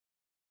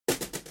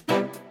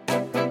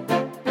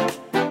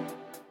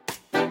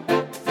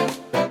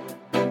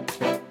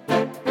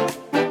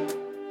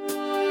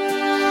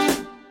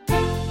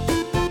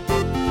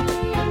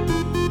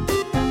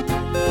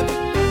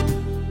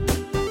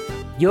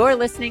You're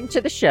listening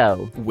to the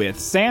show with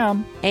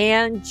Sam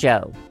and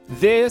Joe.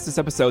 This is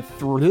episode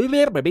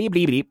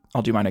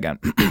I'll do mine again.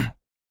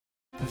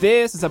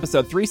 This is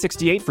episode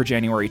 368 for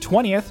January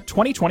 20th,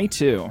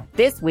 2022.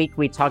 This week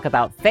we talk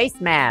about face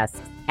masks,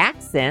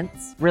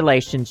 accents,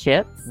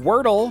 relationships,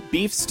 Wordle,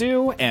 beef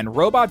stew, and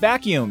robot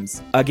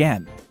vacuums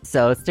again.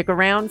 So stick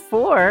around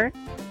for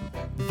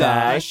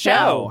the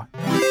show.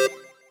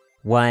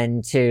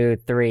 1, 2,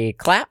 3,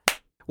 clap.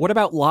 What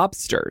about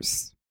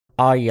lobsters?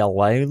 Are you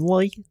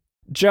lonely?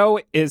 Joe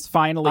is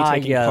finally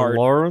taking part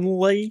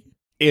lonely?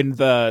 in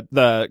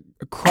the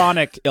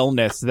chronic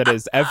illness that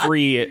is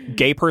every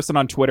gay person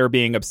on Twitter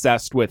being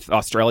obsessed with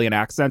Australian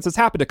accents. This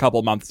happened a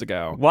couple months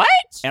ago. What?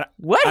 And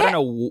what? I don't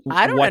know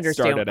I don't what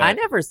understand. started it. I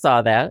never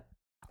saw that.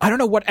 I don't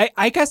know what.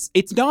 I guess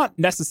it's not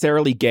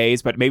necessarily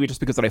gays, but maybe just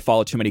because I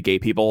follow too many gay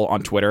people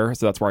on Twitter,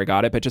 so that's where I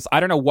got it. But just I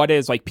don't know what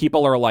is like.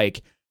 People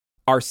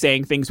are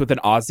saying things with an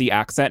Aussie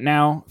accent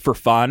now for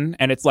fun,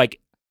 and it's like,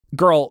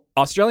 girl,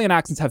 Australian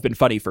accents have been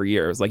funny for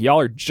years. Like y'all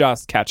are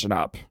just catching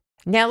up.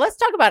 Now let's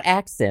talk about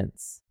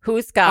accents.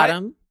 Who's got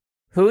them?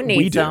 Who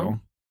needs them? We do,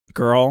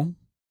 girl.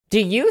 Do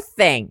you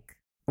think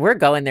we're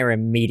going there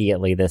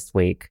immediately this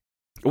week?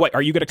 What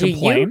are you going to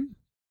complain?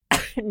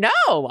 No,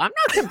 I'm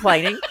not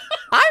complaining.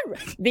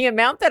 The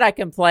amount that I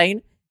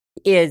complain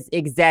is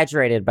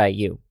exaggerated by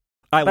you.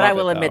 But I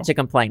will admit to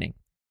complaining.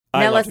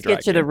 Now let's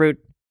get to the root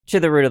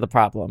of the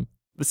problem.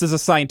 This is a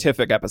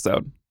scientific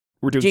episode.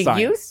 We're doing science.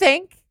 Do you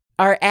think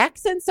are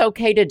accents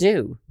okay to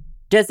do?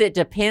 Does it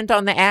depend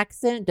on the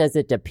accent? Does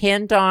it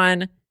depend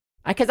on?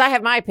 Because I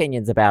have my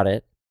opinions about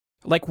it.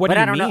 Like what? But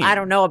do you mean? I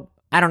don't know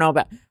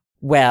about.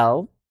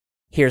 Well,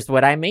 here's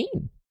what I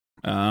mean.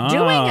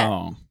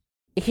 Oh.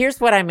 Here's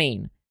what I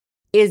mean.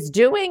 Is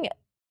doing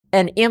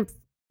an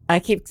I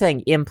keep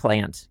saying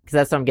implant because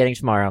that's what I'm getting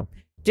tomorrow.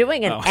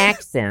 Doing an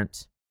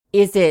accent,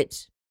 is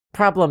it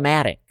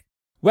problematic?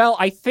 Well,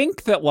 I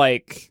think that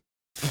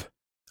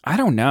I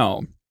don't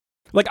know.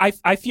 Like,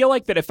 I feel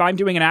like that if I'm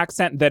doing an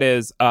accent that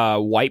is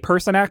a white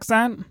person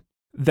accent,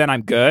 then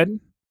I'm good.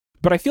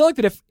 But I feel like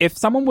that if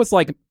someone was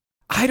like,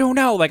 I don't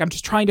know, like I'm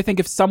just trying to think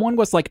if someone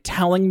was like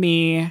telling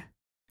me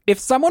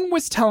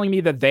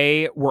that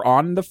they were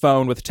on the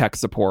phone with tech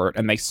support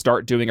and they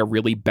start doing a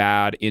really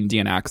bad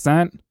Indian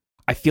accent,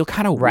 I feel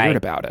kind of weird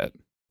about it.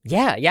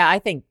 Yeah, I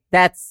think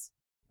that's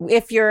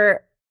here's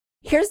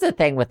the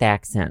thing with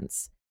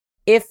accents.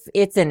 If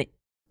it's an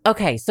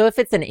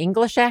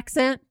English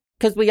accent,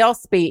 because we all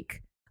speak,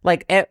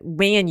 like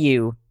me and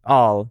you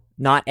all,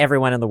 not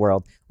everyone in the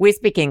world, we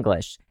speak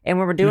English. And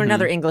when we're doing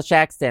another English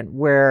accent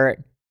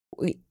where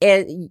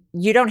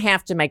you don't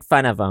have to make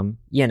fun of them,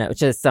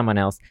 just someone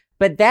else.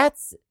 But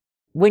that's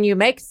when you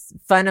make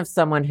fun of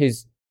someone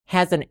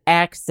has an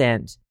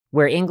accent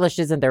where English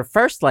isn't their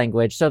first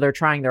language, so they're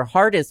trying their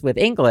hardest with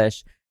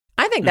English.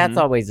 I think that's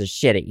always a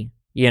shitty,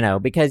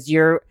 because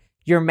you're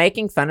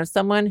making fun of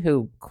someone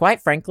who,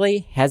 quite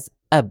frankly, has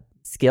a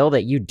skill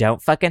that you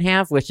don't fucking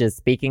have, which is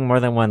speaking more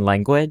than one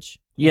language,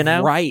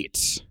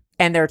 Right.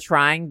 And they're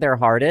trying their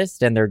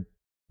hardest and they're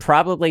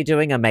probably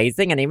doing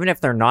amazing. And even if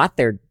they're not,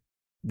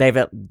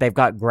 they've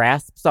got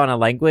grasps on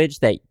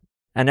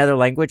another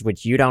language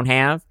which you don't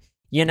have,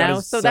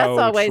 so that's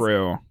always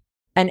true.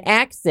 An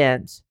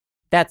accent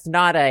that's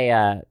not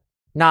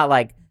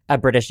like a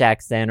British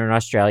accent or an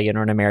Australian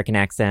or an American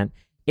accent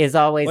is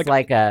always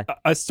like a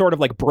sort of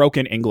like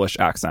broken English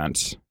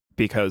accent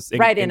because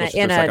English is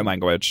their second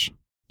language.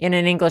 In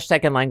an English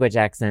second language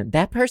accent,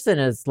 that person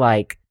is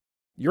like,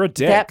 you're a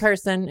dick. That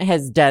person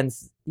has done.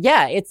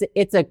 Yeah, it's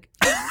a.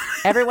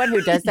 Everyone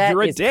who does that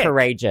is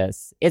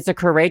courageous. It's a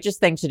courageous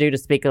thing to do to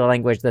speak a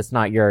language that's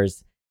not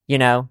yours,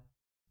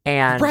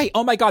 And right.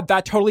 Oh my God,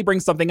 that totally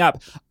brings something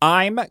up.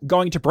 I'm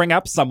going to bring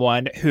up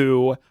someone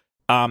who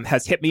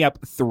has hit me up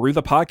through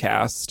the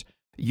podcast.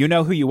 You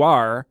know who you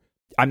are.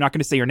 I'm not going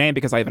to say your name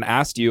because I haven't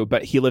asked you,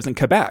 but he lives in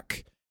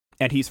Quebec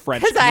and he's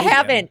French. Because I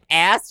haven't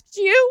asked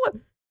you?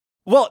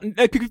 Well,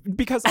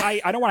 because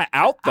I don't want to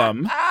out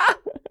them.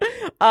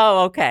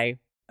 Oh, okay.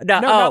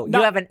 No,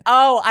 you haven't.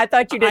 Oh, I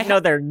thought you didn't know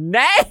their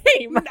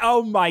name.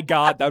 Oh my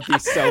God, that would be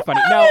so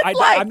funny. No,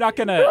 I'm not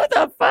going to. Who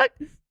the fuck?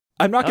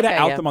 I'm not going to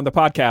out them on the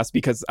podcast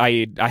because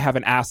I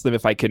haven't asked them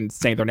if I can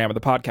say their name on the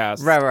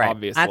podcast. Right.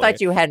 Obviously. I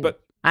thought you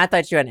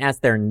hadn't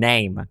asked their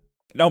name.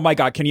 Oh my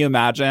God, can you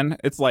imagine?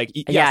 It's like,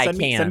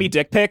 send me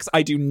dick pics.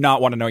 I do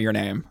not want to know your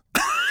name.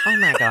 Oh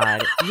my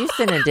God. You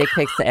sending dick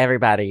pics to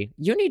everybody.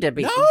 You need to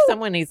be,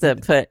 someone needs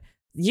to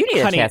you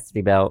need a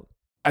chastity belt.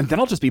 And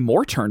then I'll just be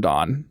more turned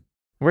on.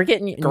 We're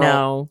getting, Girl,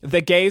 no. The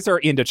gays are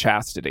into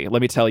chastity.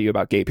 Let me tell you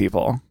about gay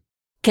people.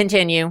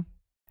 Continue.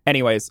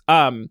 Anyways,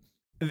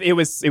 it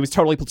was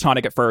totally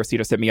platonic at first. He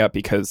just hit me up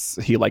because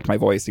he liked my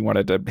voice. He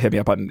wanted to hit me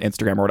up on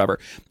Instagram or whatever.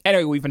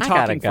 Anyway, we've been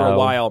talking for a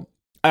while.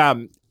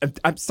 I'm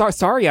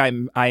sorry.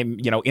 I'm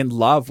in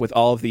love with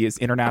all of these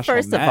international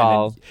men. First of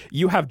all,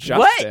 you have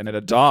Justin and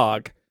a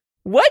dog.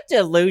 What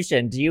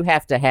delusion do you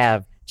have to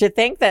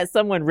think that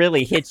someone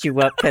really hits you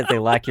up because they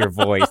like your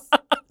voice?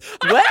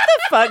 What the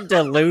fuck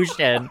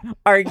delusion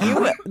are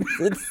you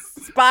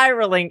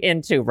spiraling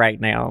into right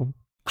now?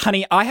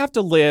 Honey, I have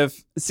to live,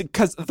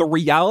 because the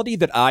reality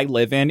that I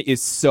live in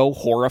is so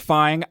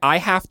horrifying. I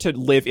have to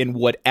live in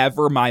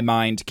whatever my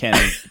mind can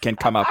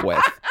come up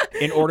with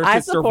in order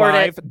to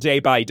survive day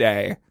by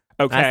day.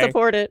 Okay, I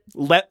support it.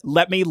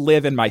 Let me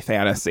live in my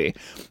fantasy.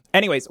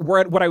 Anyways,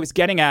 what I was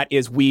getting at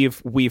is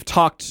we've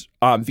talked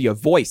via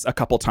voice a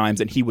couple times,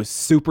 and he was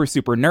super,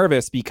 super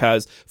nervous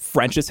because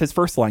French is his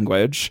first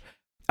language.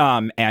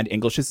 And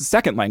English is his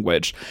second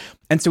language.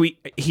 And so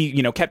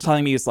he kept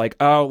telling me, he's like,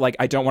 oh, like,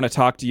 I don't want to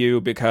talk to you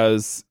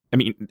because, I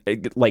mean,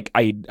 like,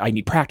 I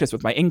need practice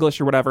with my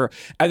English or whatever.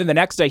 And then the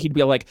next day he'd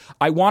be like,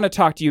 I want to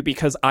talk to you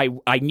because I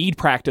need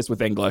practice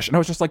with English. And I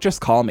was just like,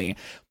 just call me.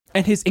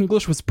 And his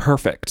English was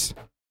perfect.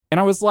 And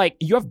I was like,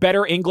 you have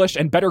better English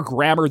and better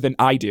grammar than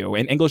I do.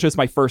 And English is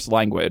my first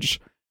language.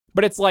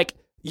 But it's like,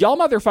 y'all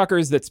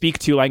motherfuckers that speak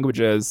two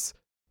languages,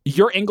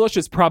 your English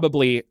is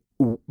probably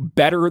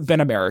better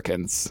than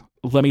Americans.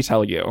 Let me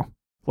tell you,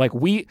 like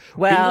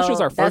English is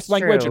our first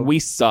language, and we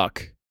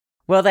suck.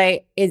 Well,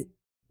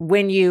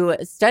 when you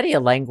study a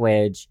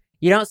language,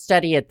 you don't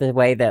study it the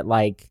way that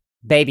like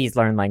babies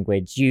learn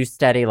language. You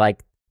study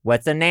like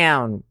what's a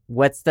noun,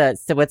 what's a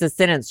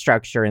sentence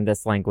structure in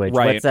this language,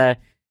 right. What's a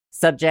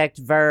subject,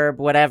 verb,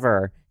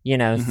 whatever.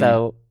 Mm-hmm.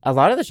 So a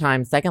lot of the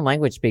time, second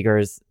language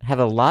speakers have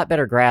a lot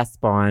better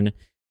grasp on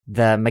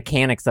the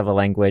mechanics of a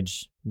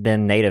language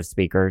than native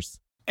speakers.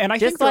 And I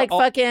just think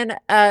like fucking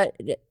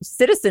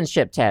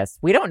citizenship tests.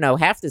 We don't know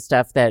half the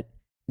stuff that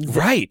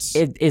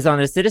is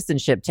on a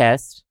citizenship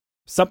test.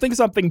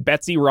 Something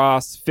Betsy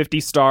Ross, 50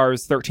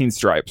 stars, 13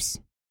 stripes.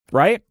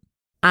 Right?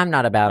 I'm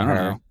not about her.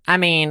 Know. I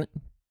mean,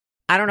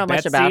 I don't know Betsy?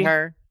 much about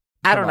her.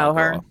 I don't know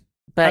her. Girl.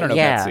 But I don't know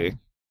yeah. Betsy.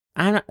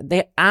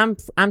 I'm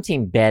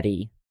team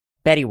Betty.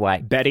 Betty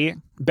White. Betty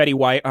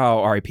White. Oh,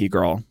 R.I.P.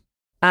 girl.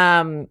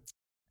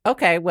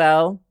 Okay,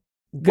 well,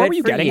 good what were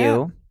you for getting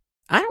you. At?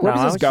 I don't Where know.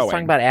 was I was this just going?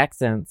 talking about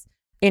accents.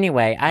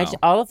 Anyway,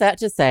 all of that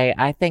to say,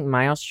 I think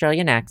my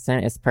Australian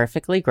accent is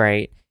perfectly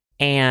great,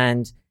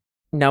 and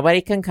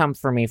nobody can come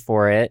for me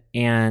for it,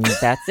 and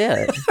that's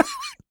it.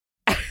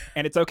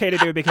 And it's okay to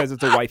do it because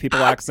it's a white people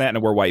accent,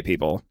 and we're white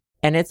people.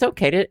 And it's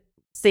okay to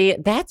see.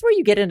 That's where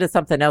you get into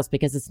something else,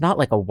 because it's not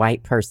like a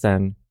white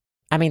person.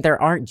 I mean,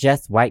 there aren't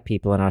just white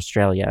people in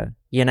Australia.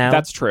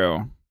 That's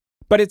true.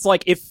 But it's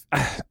like if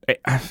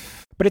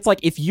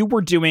you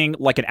were doing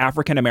like an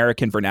African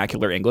American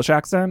vernacular English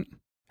accent,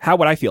 how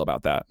would I feel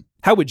about that?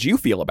 How would you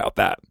feel about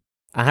that?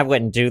 I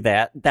wouldn't do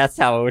that. That's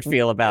how I would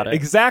feel about it.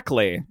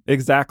 Exactly.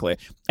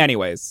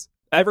 Anyways,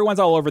 everyone's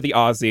all over the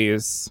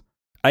Aussies.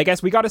 I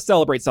guess we got to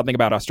celebrate something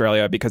about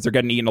Australia because they're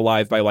getting eaten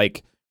alive by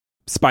like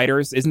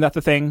spiders. Isn't that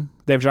the thing?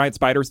 They have giant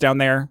spiders down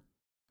there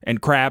and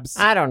crabs.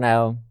 I don't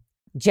know.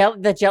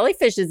 The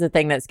jellyfish is the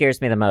thing that scares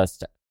me the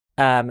most.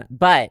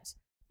 But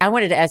I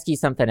wanted to ask you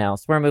something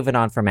else. We're moving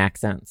on from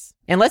accents.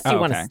 Unless you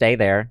want to stay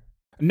there.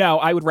 No,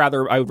 I would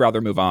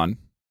rather move on.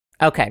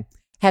 Okay.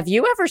 Have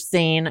you ever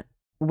seen,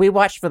 we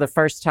watched for the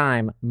first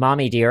time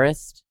Mommy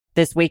Dearest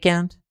this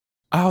weekend?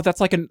 Oh, that's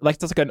like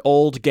an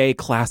old gay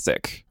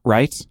classic,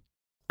 right?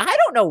 I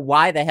don't know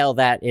why the hell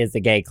that is a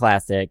gay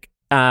classic.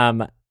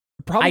 Probably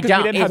because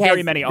we didn't have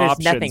very many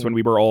options when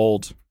we were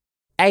old.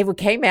 It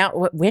came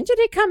out. When did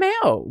it come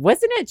out?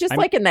 Wasn't it just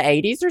like in the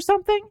 80s or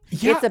something?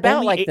 Yeah, it's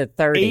about like the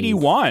 30s.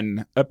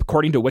 81,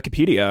 according to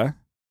Wikipedia.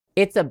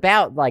 It's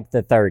about like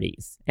the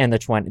 30s and the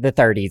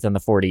 30s and the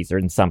 40s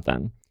or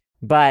something.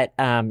 But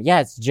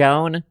it's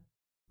Joan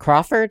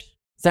Crawford.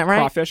 Is that right?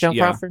 Crawfish,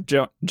 Crawford?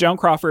 Joan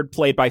Crawford,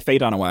 played by Faye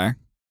Dunaway.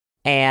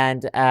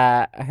 And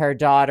her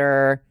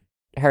daughter,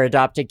 her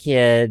adopted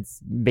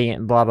kids,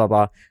 being blah, blah,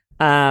 blah.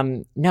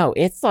 No,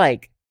 it's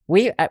like,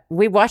 we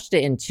watched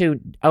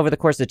it over the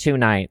course of 2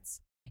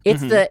 nights.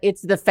 It's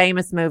it's the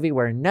famous movie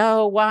where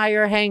no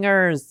wire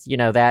hangers,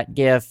 that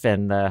gif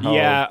and the whole...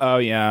 Yeah, oh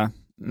yeah.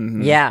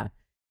 Mm-hmm. Yeah.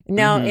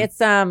 No,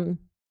 it's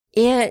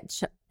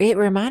it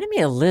reminded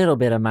me a little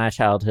bit of my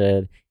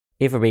childhood,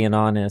 if we're being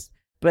honest.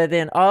 But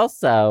then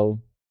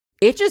also,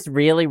 it just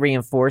really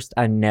reinforced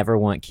I never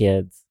want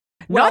kids.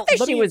 Well, not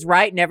that she was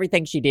right in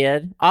everything she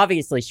did.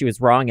 Obviously, she was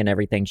wrong in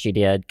everything she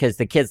did because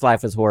the kid's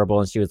life was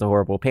horrible and she was a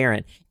horrible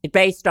parent.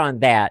 Based on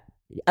that,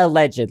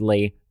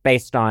 allegedly,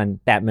 based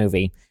on that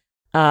movie.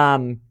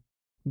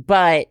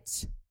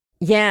 But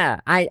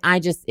yeah, I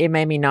just, it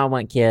made me not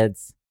want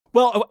kids.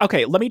 Well,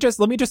 okay, let me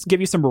just give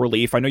you some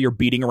relief. I know you're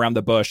beating around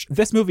the bush.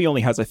 This movie only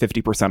has a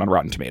 50% on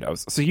Rotten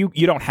Tomatoes, so you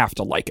don't have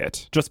to like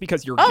it. Just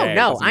because you're gay,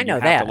 no, I know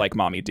you have that. to like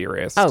Mommy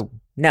Dearest. Oh,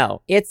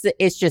 no, it's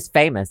just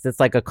famous. It's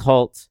like a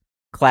cult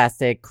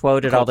classic,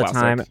 quoted all the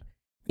time.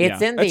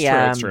 It's in the...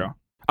 It's true.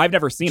 I've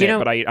never seen it,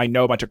 but I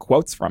know a bunch of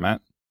quotes from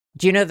it.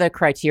 Do you know the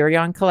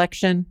Criterion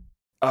Collection?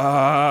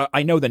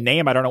 I know the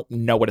name. I don't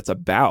know what it's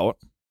about.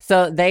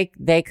 So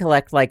they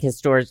collect like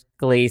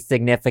historically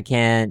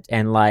significant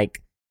and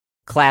like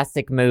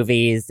classic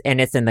movies,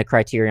 and it's in the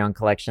Criterion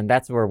Collection.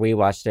 That's where we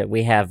watched it.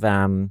 We have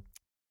a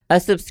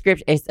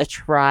subscription. It's a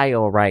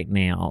trial right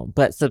now,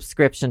 but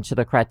subscription to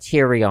the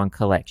Criterion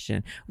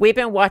Collection. We've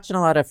been watching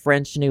a lot of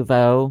French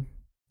Nouveau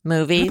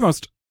movies. You're the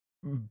most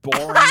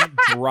boring,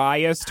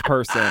 driest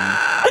person.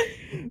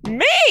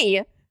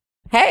 Me?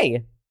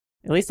 Hey,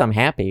 at least I'm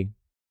happy.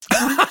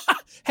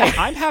 Hey,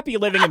 I'm happy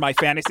living in my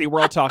fantasy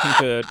world talking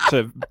to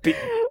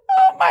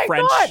oh my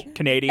French God.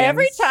 Canadians.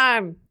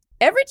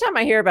 Every time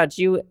I hear about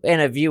you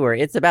and a viewer,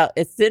 it's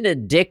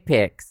sending dick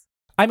pics.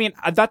 I mean,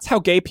 that's how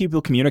gay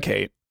people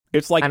communicate.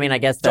 It's like, I mean, I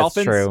guess that's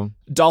true.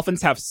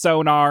 Dolphins have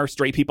sonar,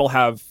 straight people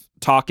have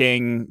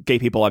talking, gay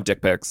people have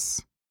dick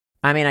pics.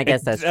 I mean, I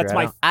guess that's true. That's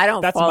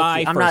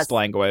my first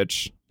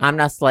language. I'm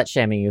not slut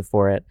shaming you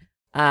for it.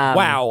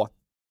 Wow.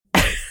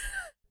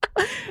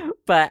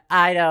 But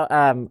I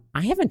don't.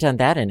 I haven't done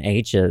that in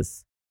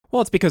ages.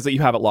 Well, it's because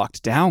you have it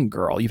locked down,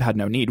 girl. You've had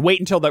no need. Wait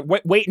until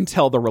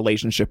the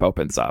relationship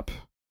opens up.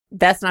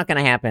 That's not going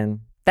to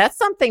happen. That's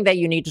something that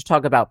you need to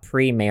talk about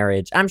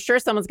pre-marriage. I'm sure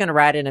someone's going to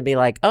write in and be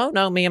like, "Oh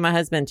no, me and my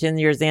husband 10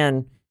 years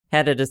in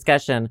had a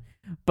discussion."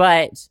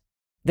 But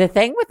the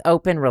thing with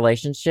open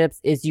relationships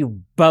is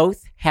you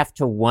both have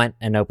to want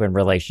an open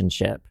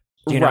relationship.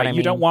 Do you know what I mean?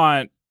 You don't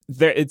want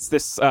it's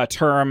this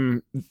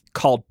term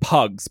called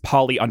PUDs,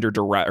 poly under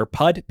duress, or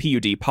PUD,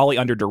 PUD, poly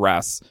under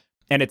duress.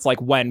 And it's like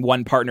when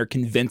one partner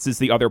convinces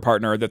the other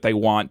partner that they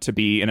want to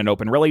be in an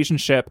open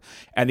relationship,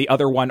 and the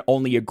other one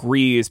only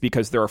agrees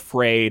because they're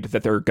afraid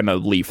that they're going to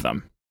leave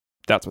them.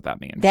 That's what that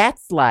means.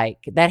 That's like,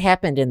 that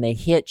happened in the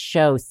hit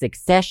show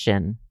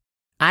Succession.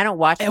 I don't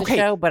watch the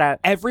show, but I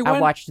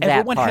watched that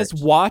Everyone part. has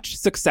watched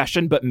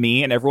Succession but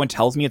me, and everyone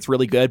tells me it's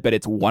really good, but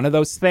it's one of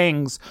those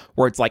things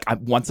where it's like,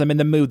 once I'm in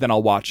the mood, then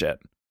I'll watch it.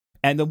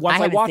 And then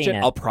once I watch it,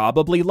 I'll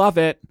probably love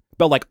it.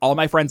 But like all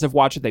my friends have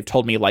watched it. They've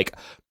told me like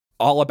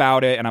all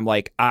about it. And I'm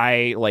like,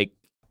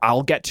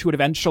 I'll get to it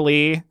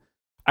eventually.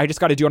 I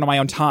just got to do it on my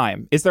own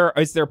time. Is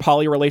there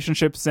poly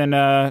relationships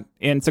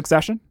in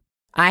Succession?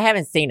 I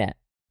haven't seen it,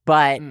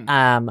 but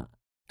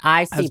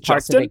I see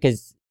parts of it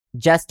because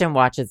Justin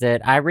watches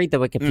it. I read the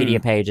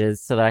Wikipedia pages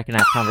so that I can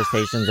have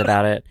conversations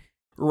about it.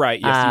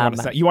 Right.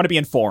 Yes. You want to be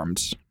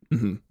informed.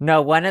 Mm-hmm.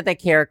 No, one of the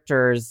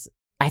characters,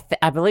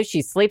 I believe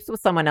she sleeps with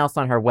someone else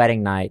on her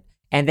wedding night,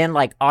 and then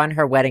like on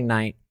her wedding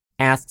night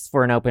asks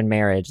for an open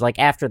marriage, like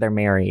after they're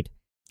married.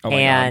 Oh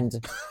my God.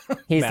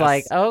 He's Mess.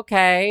 like,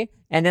 okay.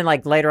 And then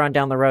like later on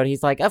down the road,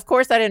 he's like, of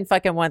course I didn't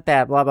fucking want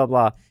that, blah, blah,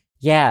 blah.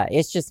 Yeah,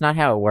 it's just not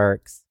how it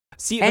works.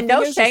 See, and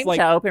no shame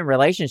to open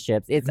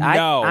relationships. It's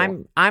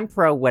I'm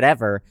pro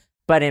whatever,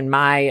 but in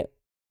my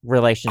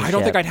relationship, I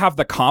don't think I'd have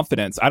the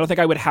confidence. I don't think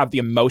I would have the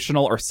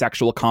emotional or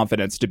sexual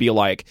confidence to be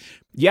like,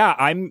 yeah,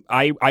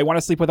 I want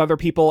to sleep with other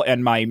people,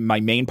 and my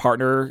main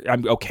partner,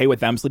 I'm okay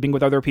with them sleeping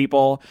with other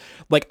people.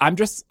 Like, I'm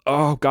just,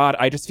 oh God,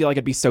 I just feel like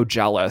I'd be so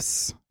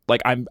jealous.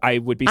 Like I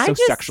would be so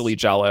sexually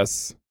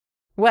jealous.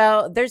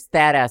 Well, there's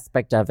that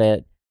aspect of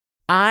it.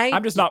 I'm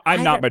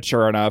not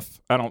mature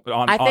enough. I don't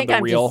think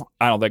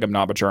I'm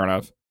not mature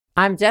enough.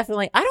 I don't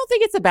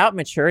think it's about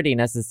maturity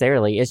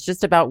necessarily. It's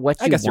just about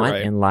what you want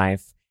in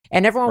life.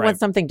 And everyone wants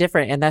something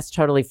different, and that's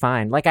totally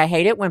fine. Like, I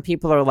hate it when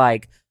people are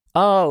like,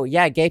 oh,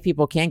 yeah, gay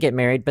people can get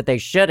married, but they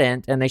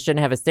shouldn't, and they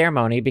shouldn't have a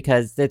ceremony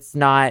because it's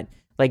not,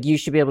 like, you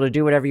should be able to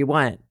do whatever you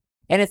want.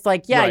 And it's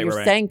like, yeah,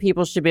 you're saying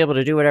people should be able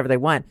to do whatever they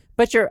want,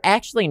 but you're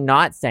actually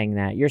not saying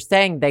that. You're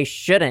saying they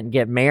shouldn't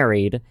get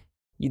married.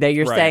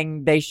 You're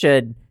saying they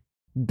should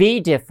be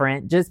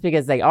different just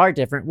because they are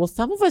different. Well,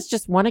 some of us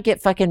just want to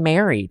get fucking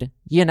married,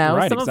 you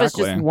know? Some of us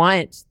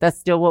just that's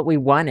still what we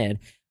wanted.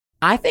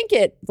 I think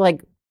it,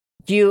 like,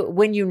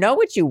 when you know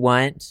what you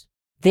want,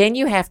 then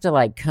you have to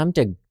like come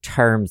to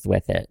terms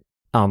with it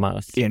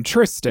almost.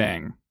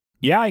 Interesting.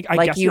 Yeah,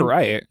 I guess you're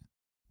right.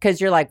 Because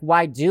you're like,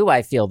 why do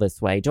I feel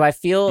this way? Do I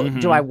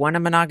want a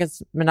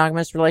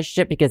monogamous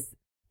relationship because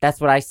that's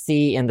what I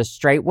see in the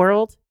straight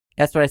world?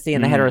 That's what I see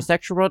in the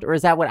heterosexual world? Or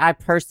is that what I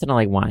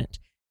personally want?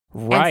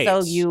 Right.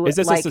 And so is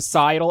this a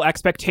societal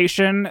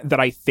expectation that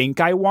I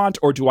think I want,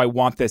 or do I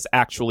want this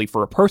actually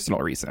for a personal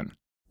reason?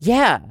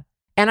 Yeah.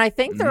 And I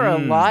think there are a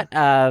lot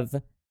of,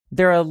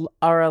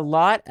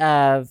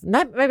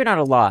 maybe not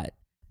a lot,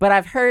 but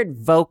I've heard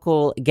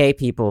vocal gay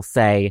people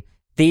say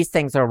these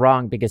things are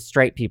wrong because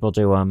straight people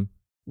do them.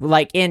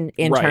 Like in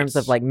terms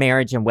of like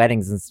marriage and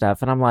weddings and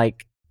stuff. And I'm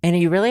like, and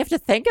you really have to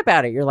think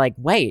about it. You're like,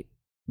 wait,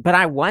 but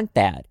I want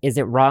that. Is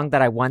it wrong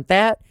that I want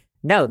that?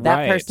 No,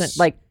 that person,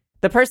 like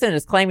the person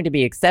is claiming to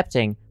be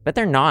accepting, but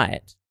they're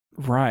not.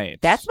 Right.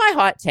 That's my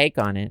hot take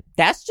on it.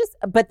 That's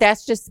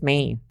just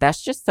me.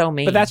 That's just so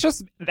me. But that's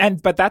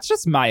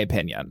just my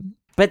opinion.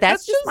 But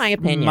that's just my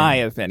opinion. My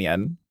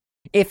opinion.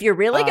 If you're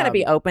really going to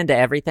be open to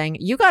everything,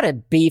 you got to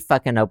be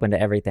fucking open to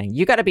everything.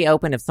 You got to be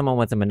open if someone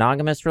wants a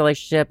monogamous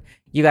relationship.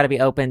 You got to be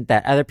open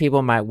that other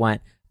people might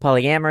want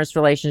polyamorous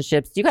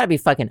relationships. You got to be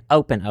fucking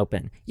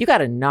open. You got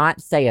to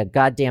not say a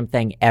goddamn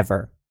thing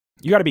ever.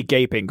 You got to be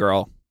gaping,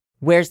 girl.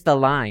 Where's the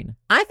line?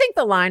 I think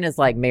the line is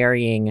like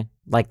marrying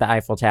like the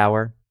Eiffel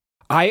Tower.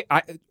 I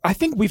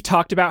think we've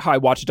talked about how I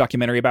watched a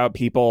documentary about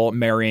people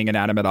marrying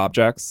inanimate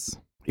objects.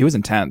 It was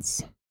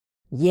intense.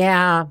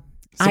 Yeah.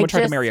 Someone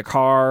tried to marry a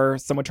car.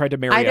 Someone tried to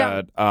marry I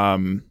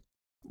don't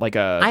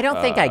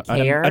think I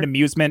care. An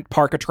amusement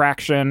park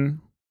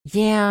attraction.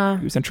 Yeah.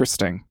 It was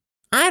interesting.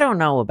 I don't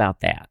know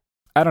about that.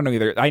 I don't know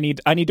either. I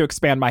need to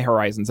expand my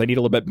horizons. I need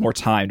a little bit more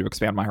time to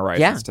expand my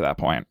horizons to that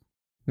point.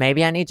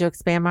 Maybe I need to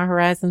expand my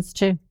horizons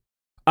too.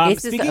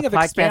 This is a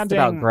podcast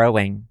about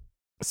growing.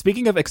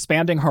 Speaking of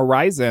expanding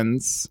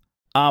horizons,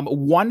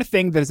 one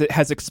thing that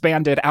has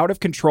expanded out of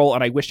control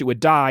and I wish it would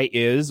die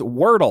is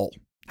Wordle.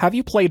 Have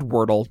you played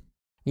Wordle?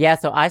 Yeah,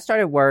 so I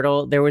started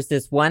Wordle. There was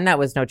this one that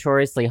was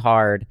notoriously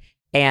hard,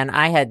 and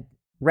I had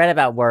read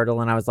about Wordle,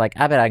 and I was like,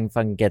 I bet I can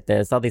fucking get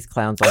this. All these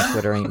clowns on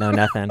Twitter ain't know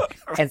nothing.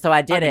 And so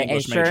I did it,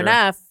 and sure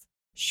enough,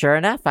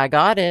 I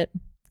got it.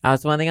 I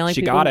was one of the only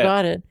people who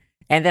got it.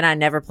 And then I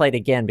never played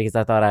again because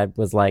I thought I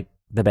was like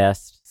the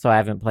best, so I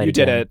haven't played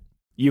again. You did it.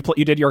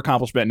 You did your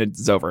accomplishment, and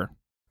it's over.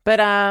 But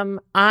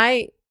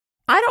I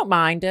don't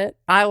mind it.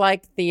 I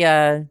like the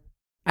I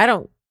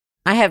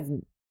have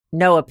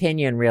no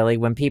opinion really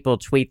when people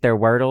tweet their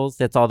Wordles.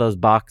 It's all those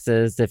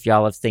boxes. If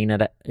y'all have seen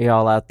it,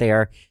 y'all out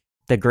there,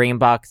 the green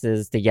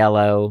boxes, the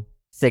yellow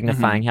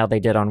signifying how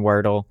they did on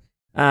Wordle.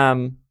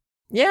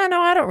 Yeah,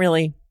 no, I don't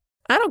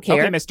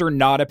care. Okay, Mr.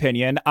 Not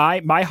Opinion.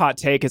 My hot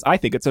take is I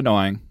think it's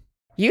annoying.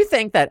 You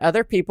think that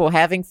other people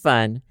having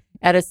fun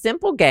at a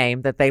simple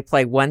game that they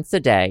play once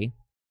a day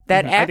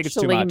that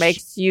actually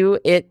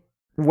it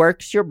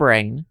works your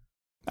brain.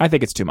 I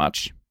think it's too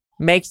much.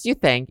 Makes you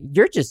think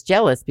you're just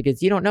jealous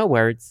because you don't know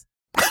words.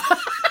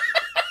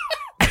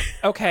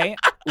 Okay.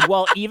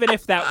 Well, even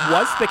if that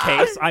was the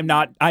case, I'm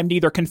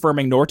neither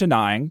confirming nor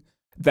denying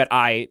that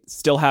I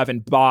still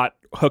haven't bought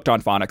Hooked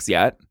on Phonics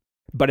yet,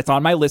 but it's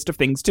on my list of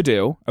things to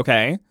do.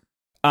 Okay.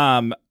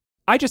 I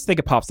just think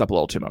it pops up a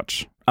little too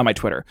much on my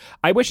Twitter.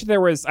 I wish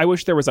there was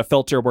a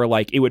filter where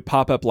like it would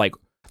pop up like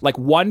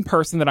one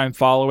person that I'm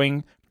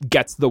following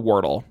gets the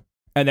Wordle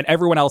and then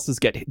everyone else's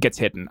gets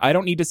hidden. I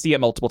don't need to see it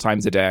multiple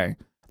times a day.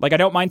 Like, I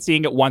don't mind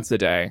seeing it once a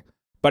day,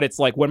 but it's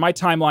like when my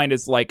timeline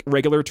is like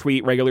regular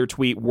tweet,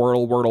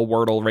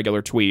 Wordle,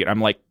 regular tweet.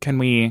 I'm like, can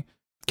we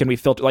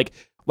filter? Like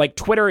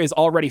Twitter is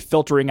already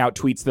filtering out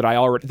tweets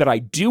that I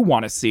do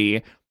want to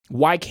see.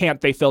 Why can't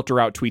they filter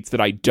out tweets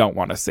that I don't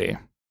want to see?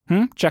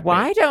 Check.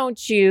 Why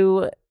don't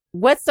you?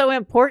 What's so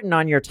important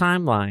on your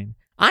timeline?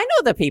 I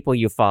know the people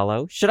you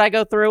follow. Should I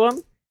go through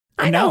them?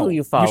 I know who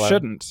you follow. You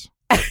shouldn't.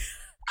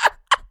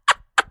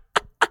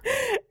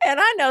 And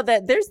I know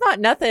that there's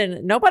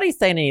nobody's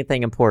saying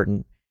anything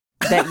important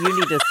that you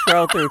need to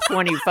scroll through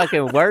 20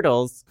 fucking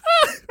Wordles.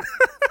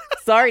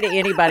 Sorry to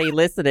anybody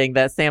listening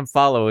that Sam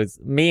follows,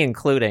 me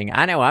including.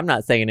 I know I'm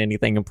not saying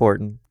anything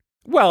important.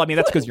 Well, I mean,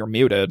 that's because you're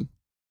muted.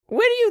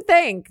 What do you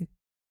think?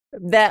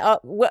 Now,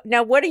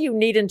 what are you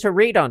needing to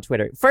read on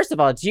Twitter? First of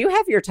all, do you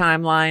have your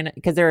timeline?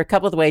 Because there are a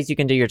couple of ways you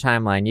can do your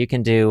timeline. You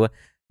can do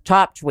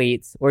top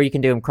tweets or you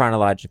can do them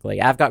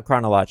chronologically. I've got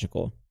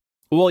chronological.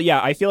 Well,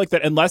 yeah, I feel like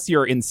that unless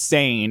you're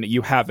insane,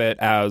 you have it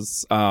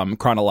as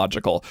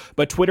chronological.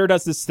 But Twitter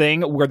does this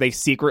thing where they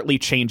secretly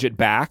change it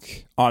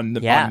back on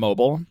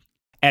mobile.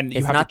 And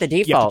it's not the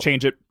default. You have to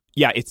change it.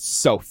 Yeah, it's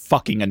so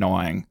fucking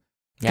annoying.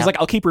 Because like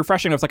I'll keep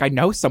refreshing. It's like I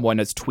know someone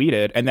has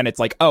tweeted, and then it's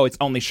like, oh, it's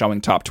only showing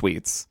top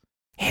tweets.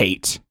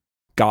 Hate.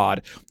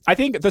 God. I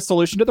think the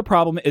solution to the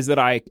problem is that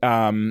I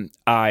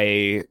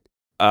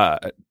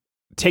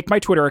take my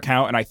Twitter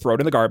account and I throw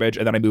it in the garbage,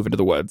 and then I move into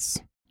the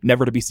woods,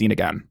 never to be seen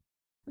again.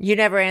 You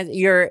never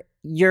answer.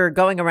 You're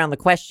going around the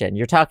question.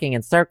 You're talking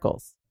in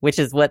circles, which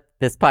is what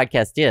this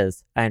podcast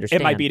is. I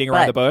understand. Am I beating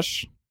around the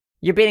bush?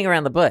 You're beating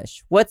around the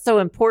bush. What's so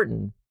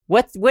important?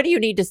 What do you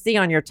need to see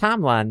on your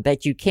timeline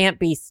that you can't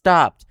be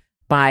stopped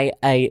by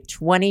a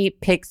 20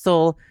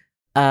 pixel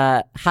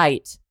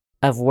height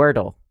of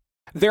Wordle?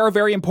 There are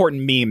very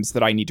important memes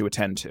that I need to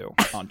attend to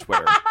on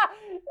Twitter.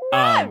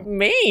 Not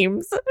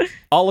memes.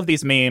 All of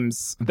these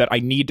memes that I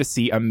need to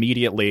see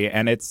immediately,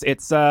 and it's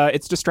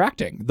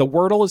distracting. The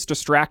Wordle is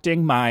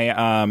distracting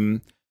my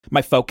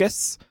my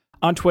focus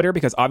on Twitter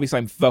because obviously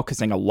I'm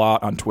focusing a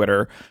lot on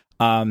Twitter.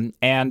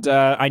 And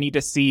I need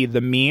to see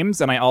the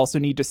memes, and I also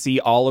need to see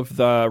all of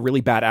the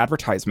really bad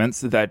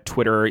advertisements that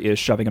Twitter is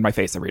shoving in my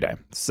face every day.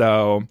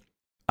 So,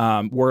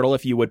 Wordle,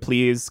 if you would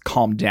please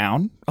calm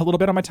down a little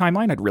bit on my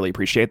timeline, I'd really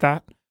appreciate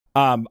that.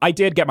 I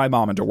did get my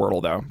mom into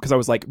Wordle, though, because I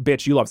was like,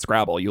 bitch, you love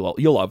Scrabble.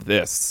 You'll love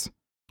this.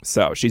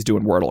 So she's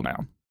doing Wordle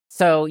now.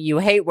 So you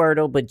hate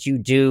Wordle, but you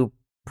do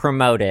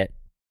promote it.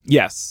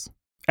 Yes.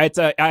 I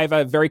have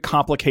a very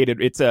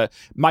complicated,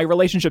 my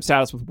relationship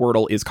status with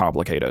Wordle is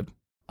complicated.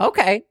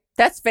 Okay.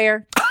 That's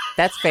fair.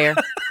 That's fair.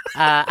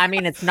 I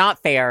mean, it's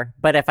not fair,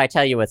 but if I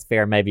tell you it's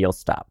fair, maybe you'll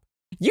stop.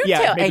 You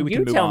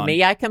tell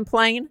me I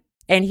complain,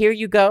 and here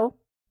you go,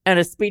 and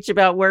a speech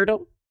about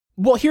Wordle.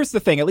 Well, here's the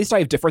thing. At least I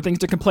have different things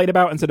to complain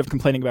about instead of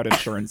complaining about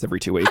insurance every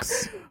 2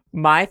 weeks.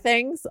 My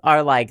things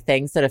are like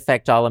things that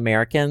affect all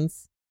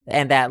Americans,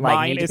 and that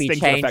like need to be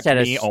changed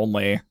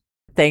at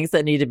things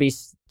that need to be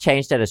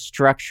changed at a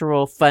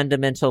structural,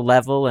 fundamental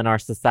level in our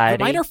society.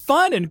 But mine are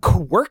fun and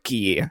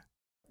quirky.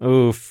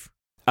 Oof.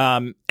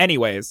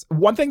 Anyways,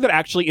 one thing that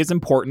actually is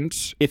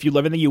important, if you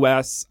live in the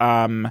U.S.,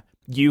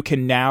 you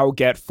can now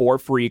get 4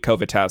 free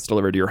COVID tests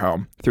delivered to your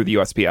home through the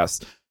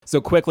USPS.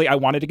 So quickly, I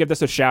wanted to give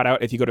this a shout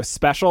out. If you go to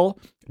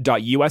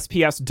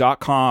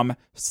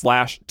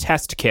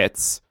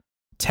special.usps.com/testkits,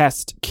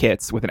 test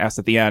kits with an S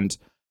at the end.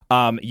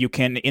 You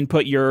can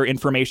input your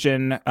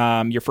information,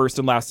 your first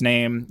and last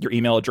name, your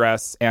email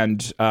address,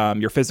 and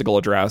your physical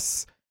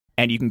address,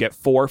 and you can get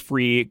 4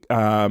 free,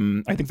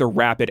 I think they're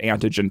rapid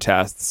antigen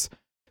tests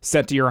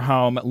sent to your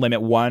home.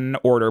 Limit 1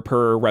 order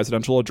per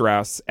residential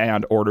address,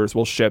 and orders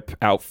will ship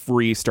out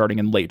free starting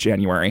in late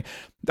January.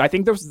 I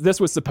think this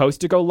was supposed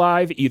to go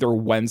live either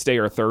Wednesday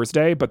or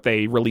Thursday, but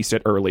they released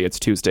it early. It's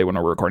Tuesday when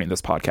we're recording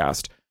this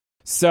podcast.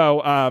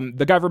 So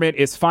the government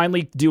is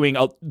finally doing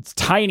a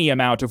tiny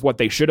amount of what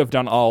they should have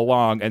done all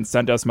along and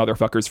send us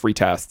motherfuckers free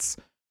tests.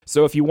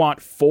 So if you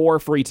want 4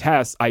 free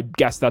tests, I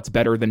guess that's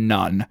better than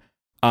none.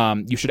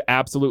 You should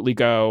absolutely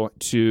go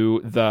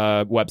to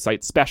the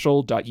website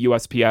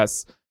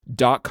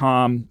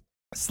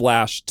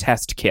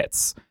special.usps.com/test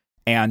kits.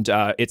 And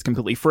it's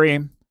completely free,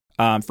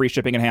 free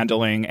shipping and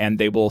handling, and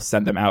they will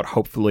send them out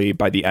hopefully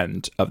by the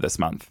end of this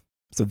month.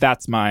 So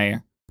that's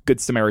my Good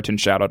Samaritan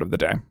shout out of the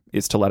day,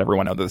 is to let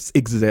everyone know this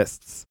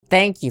exists.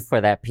 Thank you for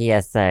that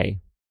PSA.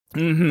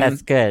 Mm-hmm.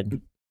 That's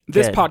good.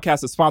 This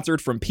podcast is sponsored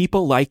from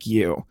people like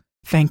you.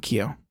 Thank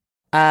you.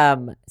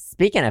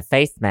 Speaking of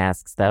face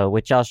masks, though,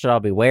 which y'all should all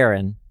be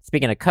wearing.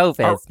 Speaking of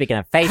COVID, speaking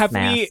of face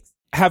masks.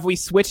 Have we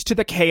switched to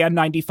the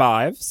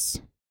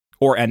KN95s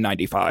or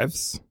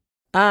N95s?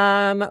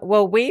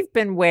 Well, we've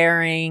been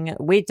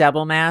we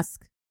double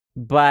mask,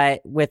 but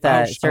with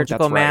a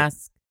surgical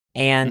mask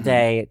and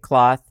a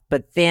cloth.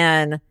 But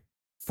then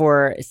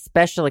for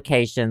special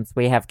occasions,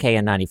 we have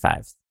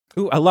KN95s.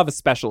 Ooh, I love a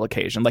special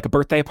occasion, like a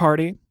birthday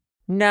party.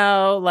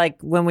 No,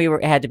 like when we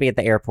had to be at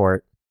the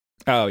airport.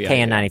 Oh yeah,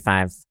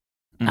 KN95s.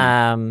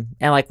 Yeah. And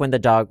like when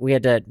we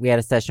had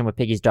a session with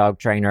Piggy's dog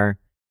trainer,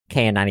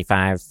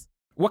 KN95s.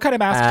 What kind of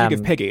mask do you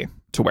give Piggy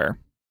to wear?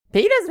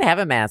 Piggy doesn't have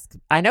a mask.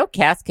 I know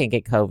cats can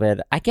get COVID.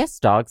 I guess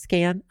dogs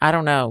can. I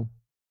don't know.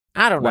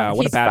 Wow,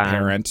 what He's a bad fine.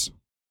 parent.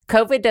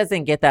 COVID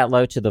doesn't get that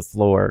low to the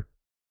floor,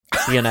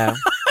 you know?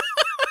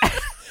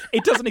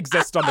 It doesn't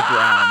exist on the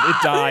ground. It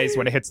dies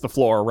when it hits the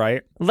floor,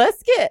 right?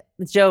 Let's get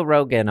Joe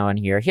Rogan on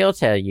here. He'll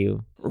tell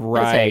you.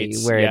 Right. He'll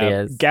tell you where it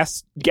is.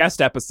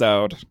 Guest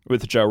episode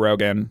with Joe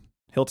Rogan.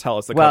 He'll tell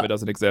us that COVID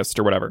doesn't exist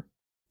or whatever.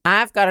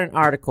 I've got an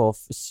article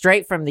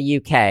straight from the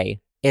UK.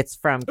 It's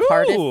from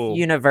Cardiff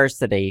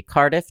University,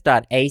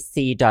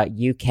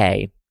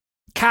 cardiff.ac.uk.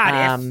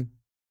 Cardiff.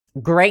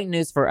 Great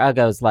news for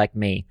uggos like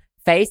me.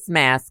 Face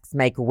masks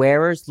make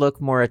wearers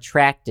look more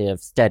attractive,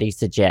 study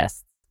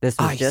suggests. This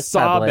was just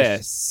published.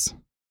 This.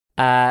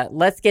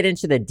 Let's get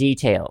into the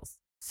details.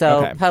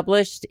 So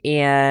published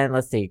in,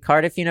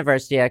 Cardiff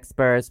University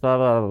experts, blah,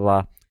 blah, blah,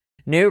 blah.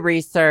 New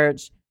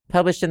research,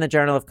 published in the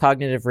Journal of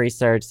Cognitive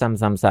Research,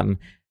 something.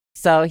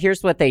 So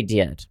here's what they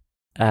did.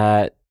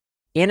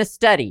 In a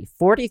study,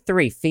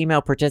 43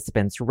 female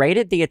participants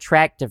rated the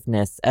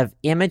attractiveness of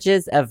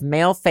images of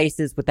male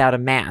faces without a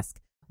mask,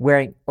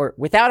 wearing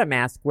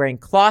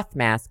cloth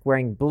mask,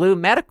 wearing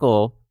blue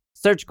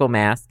surgical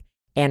mask,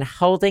 and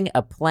holding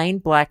a plain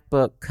black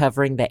book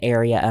covering the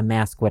area a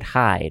mask would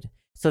hide.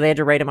 So they had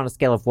to rate them on a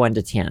scale of 1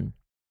 to 10.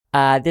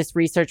 This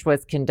research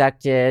was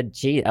conducted,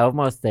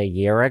 almost a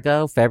year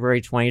ago,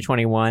 February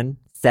 2021,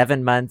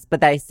 7 months.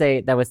 But they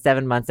say that was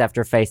 7 months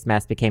after face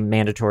masks became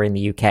mandatory in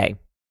the UK.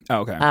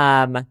 Okay.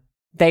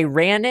 They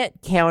ran it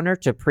counter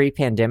to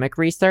pre-pandemic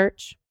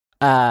research.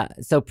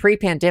 So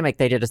pre-pandemic,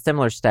 they did a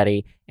similar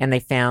study, and they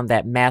found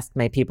that masks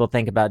made people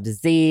think about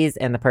disease,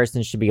 and the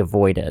person should be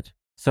avoided.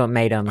 So it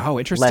made them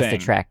less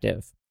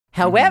attractive.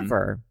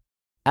 However,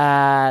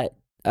 before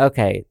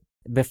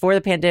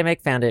the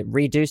pandemic, found it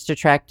reduced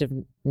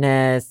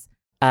attractiveness.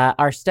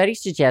 Our study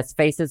suggests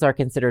faces are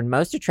considered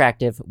most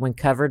attractive when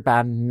covered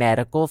by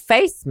medical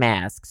face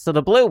masks. So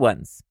the blue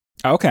ones.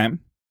 Okay.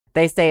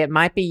 They say it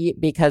might be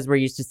because we're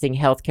used to seeing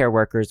healthcare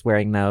workers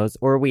wearing those,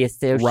 or we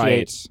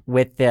associate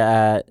with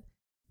the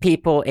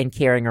people in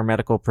caring or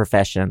medical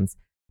professions.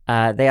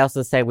 They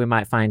also say we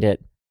might find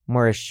it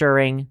more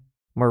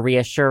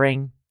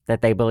reassuring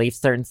that they believe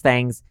certain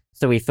things,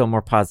 so we feel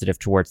more positive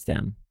towards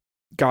them.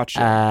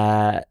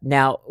 Gotcha.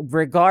 Now,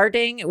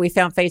 we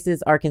found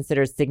faces are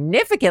considered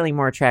significantly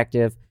more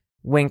attractive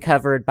when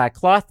covered by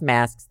cloth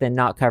masks than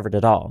not covered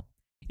at all.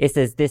 It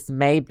says this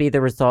may be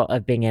the result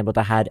of being able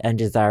to hide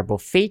undesirable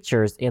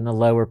features in the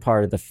lower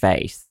part of the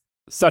face.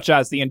 Such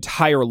as the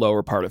entire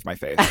lower part of my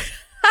face.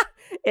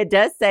 It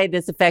does say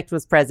this effect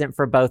was present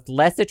for both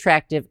less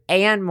attractive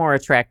and more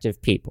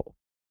attractive people.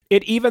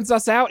 It evens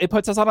us out. It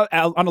puts us on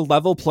a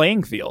level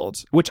playing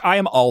field, which I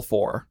am all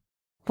for.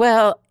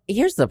 Well,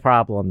 here's the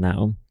problem,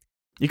 though.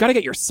 You got to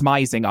get your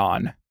smizing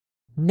on.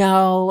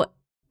 No,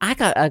 I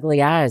got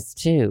ugly eyes,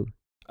 too.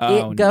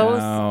 Oh,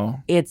 no.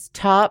 It's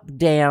top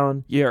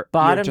down,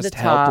 bottom you're just to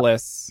top,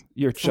 helpless.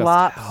 You're just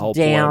flop helpless.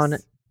 Down,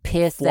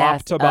 piss flop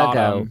ass to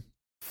bottom. uggo.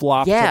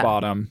 Flop to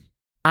bottom.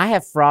 I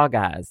have frog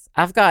eyes.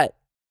 I've got...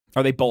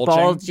 Are they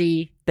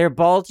bulging? They're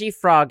bulgy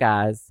frog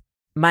eyes.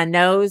 My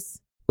nose,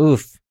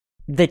 oof.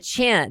 The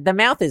chin, the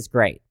mouth is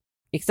great,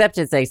 except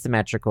it's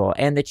asymmetrical.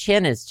 And the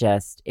chin is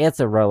it's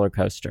a roller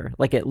coaster.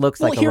 Like it looks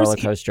like a roller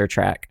coaster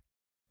track.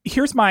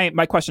 here's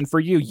my question for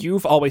you.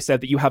 You've always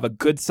said that you have a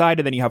good side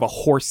and then you have a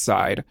horse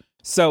side.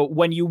 So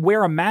when you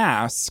wear a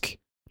mask,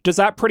 does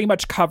that pretty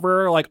much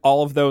cover like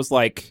all of those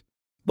like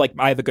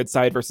I have a good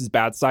side versus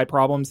bad side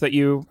problems that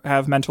you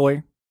have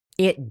mentally?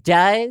 It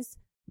does.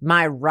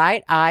 My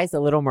right eye's a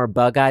little more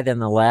bug-eye than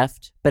the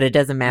left, but it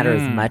doesn't matter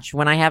as much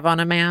when I have on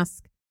a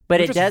mask. But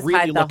You're it just does really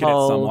hide the looking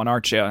whole... at someone,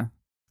 aren't you?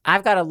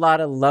 I've got a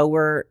lot of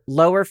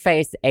lower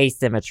face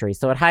asymmetry,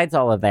 so it hides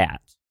all of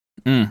that.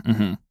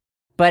 Mm-hmm.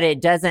 But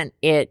it doesn't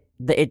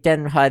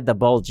hide the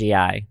bulgy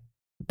eye.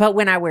 But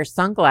when I wear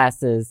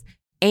sunglasses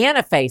and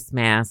a face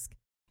mask,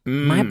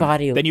 my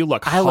body... Then you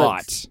look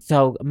hot.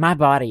 So my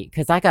body,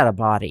 because I got a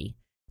body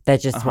that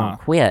just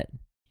won't quit.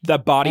 The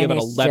body of an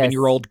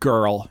 11-year-old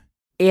girl.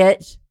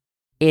 It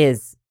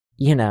is,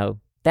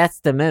 that's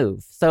the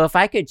move. So if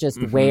I could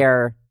just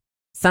wear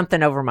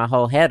something over my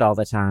whole head all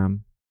the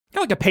time.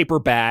 Like a paper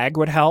bag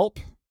would help.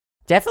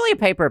 Definitely a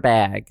paper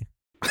bag.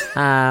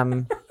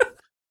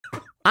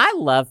 I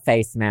love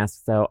face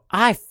masks, though.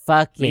 I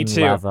fucking Me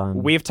too. love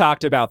them. We've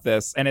talked about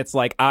this, and it's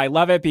like, I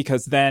love it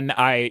because then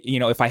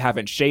if I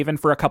haven't shaven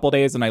for a couple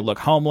days and I look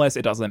homeless,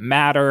 it doesn't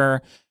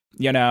matter.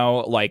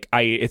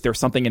 If there's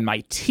something in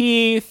my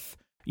teeth,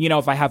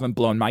 if I haven't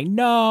blown my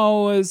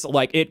nose,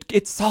 like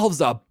it solves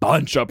a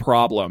bunch of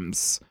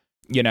problems.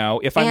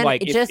 If I'm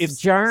like, if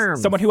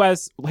germs, someone who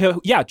has,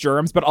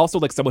 germs, but also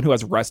like someone who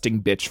has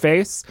resting bitch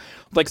face.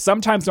 Like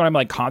sometimes when I'm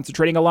like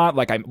concentrating a lot,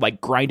 like I'm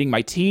like grinding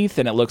my teeth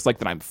and it looks like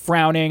that I'm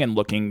frowning and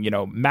looking,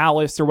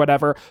 malice or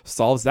whatever,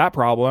 solves that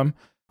problem.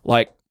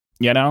 Like,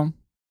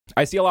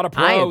 I see a lot of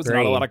pros,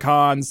 not a lot of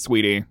cons,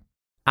 sweetie.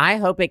 I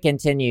hope it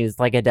continues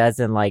like it does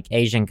in like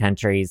Asian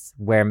countries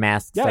where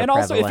masks are and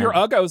also prevalent. if you're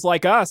uggos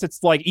like us,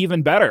 it's like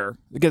even better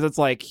because it's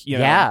like,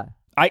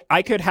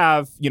 I could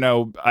have,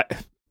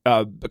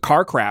 a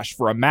car crash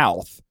for a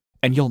mouth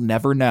and you'll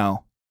never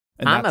know.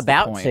 And I'm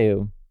about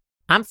to.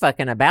 I'm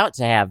fucking about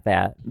to have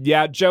that.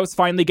 Yeah, Joe's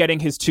finally getting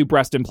his 2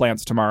 breast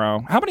implants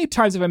tomorrow. How many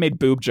times have I made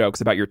boob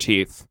jokes about your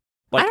teeth?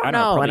 Like, I don't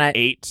know, probably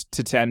 8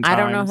 to 10 times. I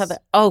don't know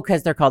how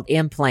because they're called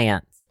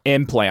implants.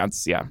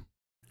 Implants, yeah.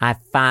 I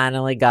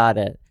finally got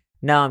it.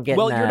 No, I'm getting.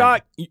 Well,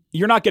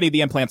 you're not getting the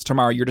implants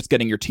tomorrow. You're just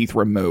getting your teeth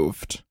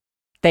removed.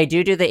 They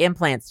do the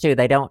implants too.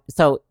 They don't.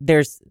 So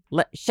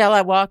shall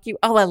I walk you?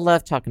 Oh, I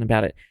love talking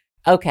about it.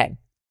 Okay,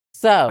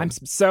 so I'm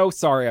so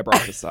sorry I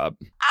brought this up.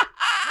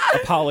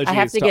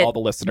 Apologies to all the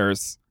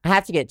listeners. I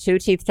have to get 2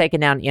 teeth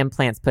taken down,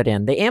 implants put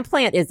in. The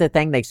implant is the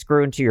thing they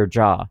screw into your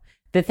jaw.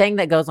 The thing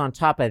that goes on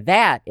top of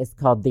that is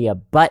called the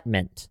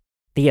abutment.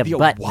 The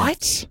abutment.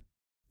 What?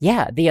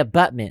 Yeah, the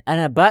abutment. An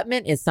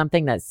abutment is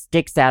something that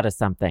sticks out of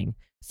something.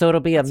 So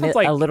it'll be a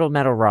little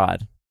metal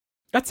rod.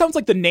 That sounds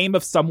like the name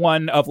of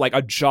someone of like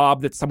a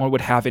job that someone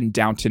would have in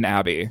Downton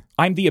Abbey.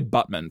 I'm the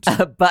abutment.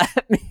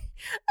 Abutment.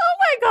 Oh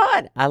my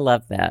God. I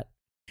love that.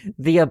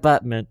 The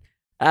abutment.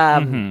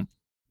 No,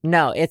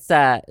 it's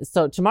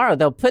so tomorrow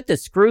they'll put the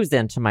screws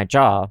into my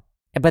jaw,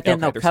 but then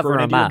they'll cover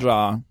them up.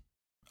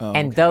 Oh,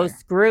 and those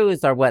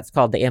screws are what's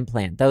called the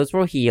implant. Those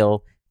will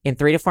heal. In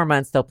 3 to 4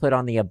 months, they'll put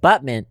on the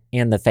abutment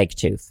in the fake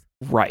tooth.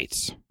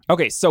 Right.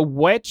 Okay, so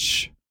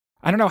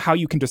I don't know how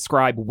you can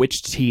describe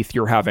which teeth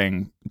you're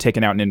having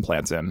taken out and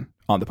implants in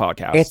on the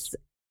podcast. It's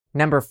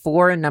number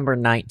 4 and number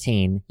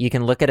 19. You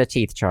can look at a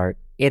teeth chart.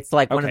 It's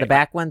like one of the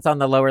back ones on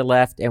the lower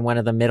left and one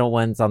of the middle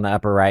ones on the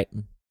upper right.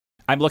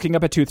 I'm looking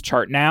up a tooth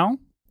chart now.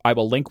 I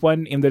will link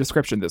one in the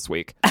description this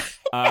week.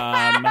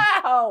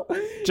 No!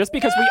 Just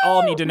because we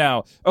all need to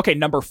know. Okay,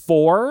 number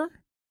 4.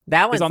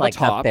 That one's on like the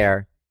top. Up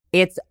there.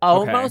 It's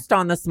almost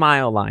on the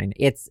smile line.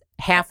 It's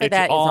half of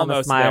that is on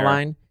the smile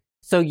line.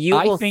 So you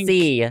will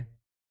see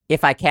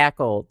if I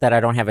cackle that I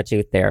don't have a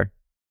tooth there.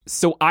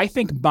 So I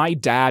think my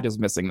dad is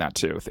missing that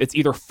tooth. It's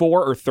either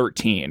 4 or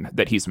 13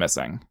 that he's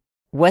missing.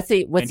 What's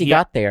he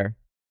got there?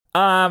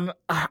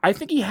 I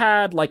think he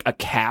had like a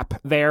cap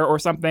there or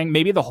something.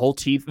 Maybe the whole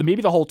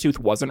tooth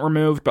wasn't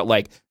removed, but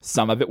like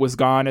some of it was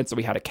gone, and so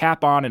he had a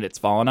cap on and it's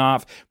fallen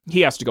off.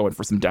 He has to go in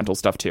for some dental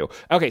stuff too.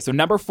 Okay, so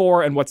number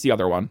 4, and what's the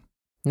other one?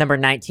 Number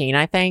 19,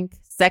 I think.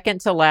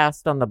 Second to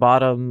last on the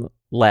bottom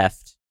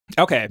left.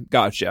 Okay,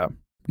 gotcha.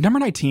 Number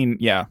 19,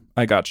 yeah,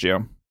 I got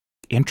you.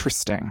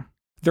 Interesting.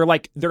 They're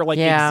like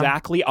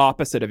exactly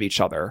opposite of each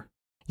other.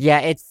 Yeah,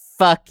 it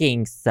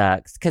fucking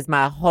sucks because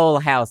my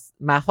whole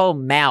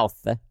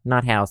mouth,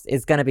 not house,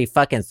 is going to be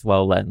fucking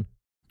swollen.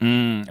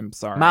 I'm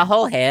sorry. My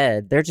whole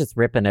head, they're just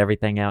ripping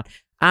everything out.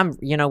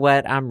 You know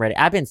what? I'm ready.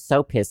 I've been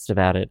so pissed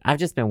about it. I've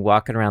just been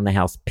walking around the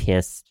house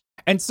pissed.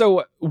 And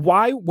so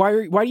why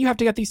do you have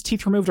to get these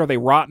teeth removed? Are they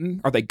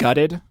rotten? Are they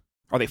gutted?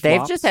 Are they flops?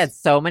 They've just had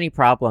so many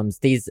problems.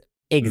 These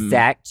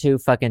exact 2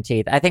 fucking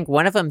teeth. I think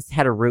one of them's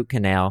had a root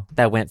canal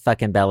that went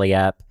fucking belly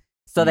up.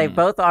 So they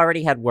both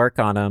already had work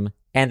on them.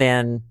 And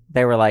then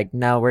they were like,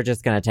 no, we're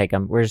just going to take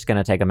them. We're just going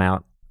to take them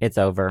out. It's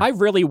over. I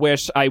really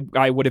wish I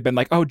would have been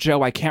like, oh,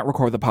 Joe, I can't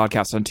record the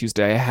podcast on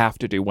Tuesday. I have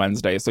to do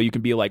Wednesday. So you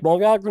can be like, all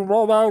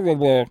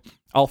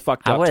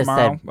fucked up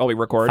tomorrow while we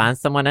record. Find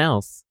someone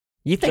else.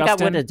 You think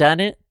Justin, I would have done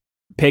it?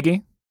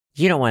 Piggy?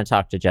 You don't want to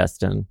talk to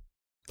Justin.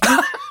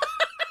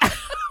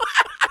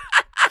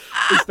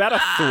 Is that a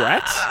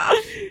threat?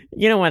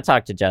 You don't want to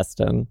talk to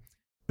Justin.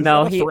 Is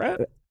that a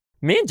threat?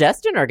 Me and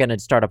Justin are going to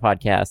start a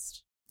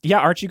podcast. Yeah,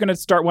 aren't you going to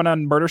start one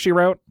on Murder, She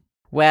Wrote?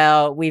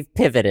 Well, we've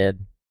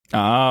pivoted.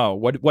 Oh,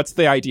 what's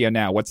the idea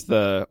now?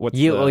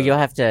 You'll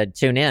have to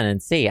tune in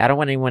and see. I don't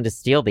want anyone to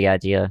steal the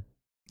idea.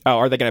 Oh,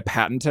 are they going to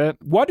patent it?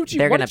 What did you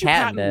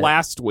patent it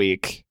last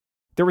week?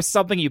 There was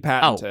something you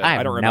patented.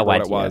 I don't remember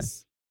what it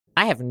was.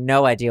 I have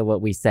no idea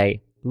what we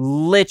say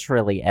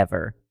literally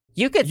ever.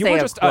 You could say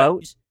a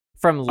quote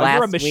from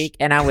last week,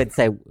 and I would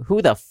say,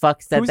 who the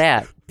fuck said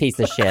that piece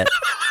of shit?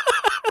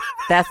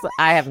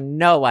 I have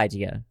no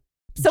idea.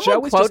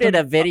 Someone quoted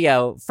a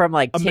video from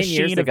like 10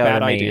 years ago to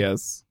me.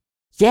 Ideas.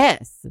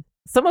 Yes.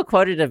 Someone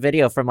quoted a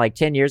video from like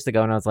 10 years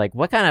ago, and I was like,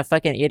 what kind of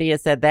fucking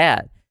idiot said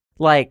that?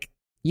 Like,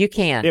 you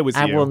can't. It was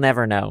you. I will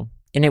never know.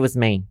 And it was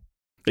me.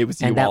 It was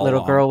you. And that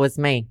little girl was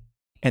me.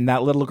 And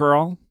that little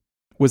girl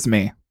was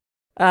me.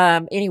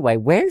 Anyway,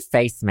 wear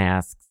face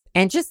masks.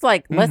 And just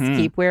like, let's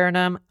keep wearing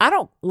them. I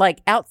don't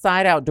like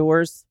outside,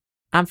 outdoors.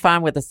 I'm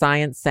fine with the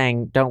science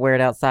saying don't wear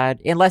it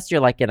outside. Unless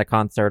you're like in a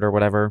concert or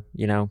whatever,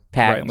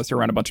 packed. Right, unless you're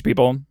around a bunch of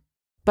people.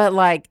 But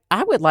like,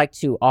 I would like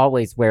to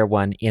always wear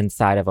one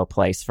inside of a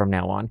place from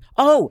now on.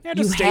 Oh, yeah,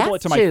 just staple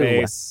it to my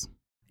face.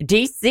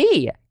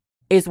 DC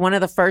is one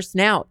of the first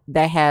now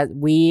that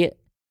we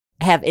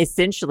have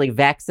essentially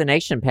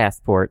vaccination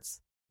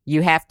passports.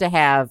 You have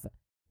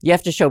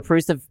to show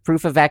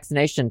proof of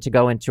vaccination to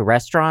go into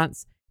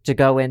restaurants, to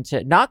go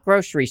into not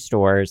grocery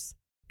stores,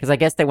 because I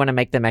guess they want to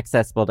make them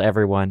accessible to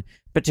everyone.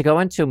 But to go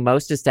into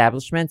most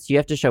establishments, you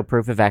have to show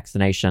proof of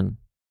vaccination.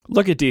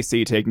 Look at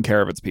DC taking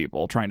care of its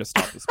people, trying to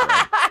stop the spread.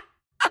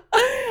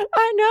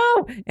 I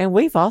know. And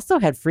we've also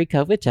had free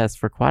COVID tests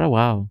for quite a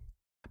while.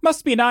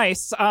 Must be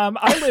nice. I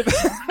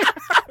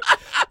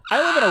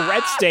live in a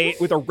red state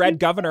with a red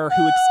governor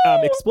who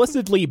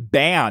explicitly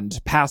banned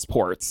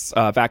passports,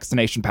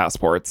 vaccination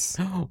passports.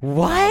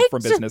 What?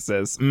 From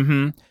businesses.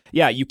 Mm-hmm.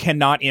 Yeah, you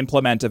cannot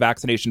implement a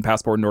vaccination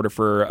passport in order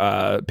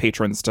for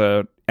patrons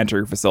to enter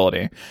your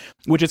facility,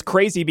 which is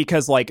crazy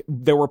because, like,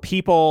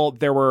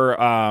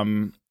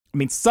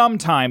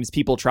 sometimes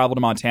people travel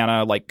to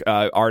Montana, like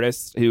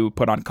artists who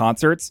put on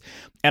concerts.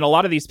 And a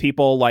lot of these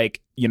people,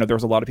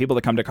 there's a lot of people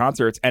that come to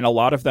concerts, and a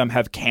lot of them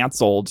have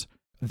canceled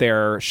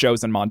their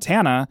shows in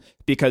Montana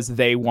because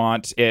they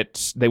want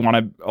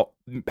to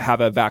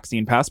have a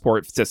vaccine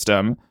passport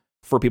system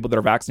for people that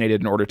are vaccinated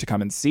in order to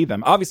come and see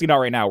them. Obviously not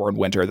right now. We're in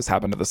winter. This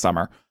happened in the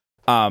summer.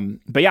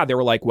 But yeah, they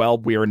were like, well,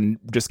 we're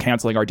just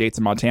canceling our dates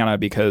in Montana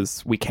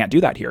because we can't do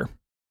that here.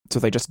 So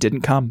they just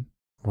didn't come.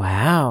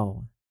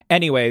 Wow.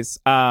 Anyways,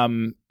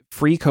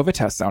 free COVID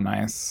tests sound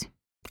nice.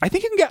 I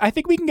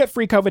think we can get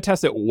free COVID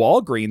tests at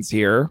Walgreens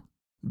here,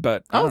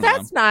 but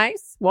that's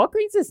nice.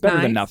 Walgreens is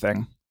better than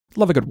nothing.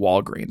 Love a good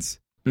Walgreens.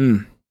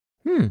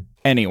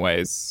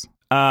 Anyways,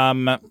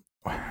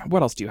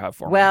 what else do you have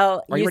for me?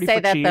 Well, you say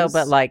that cheese? Though,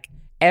 but like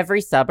every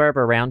suburb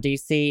around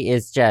DC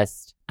is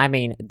just,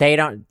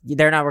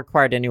 they're not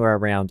required anywhere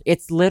around.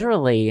 It's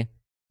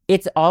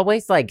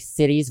always like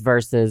cities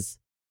versus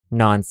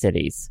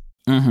non-cities.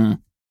 Mm-hmm.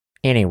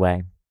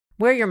 Anyway,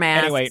 wear your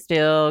mask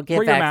still,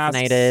 get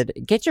vaccinated,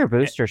 get your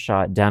booster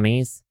shot,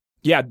 dummies.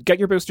 Yeah, get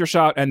your booster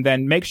shot, and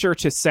then make sure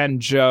to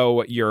send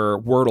Joe your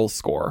Wordle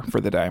score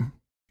for the day.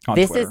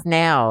 This is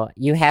now,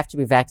 you have to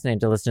be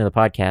vaccinated to listen to the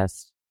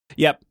podcast.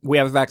 Yep, we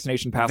have a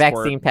vaccination passport.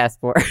 Vaccine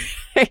passport.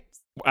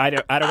 I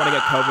don't want to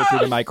get COVID through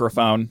the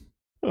microphone.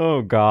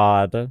 Oh,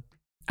 God.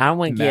 I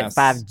want to get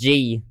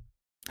 5G.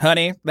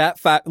 Honey,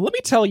 let me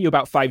tell you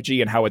about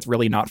 5G and how it's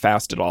really not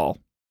fast at all.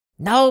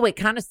 No, it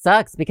kind of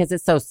sucks because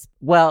it's so,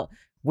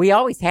 we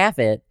always have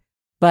it,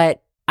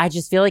 but I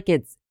just feel like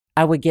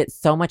I would get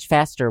so much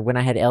faster when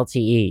I had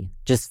LTE,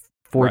 just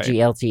 4G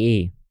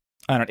LTE.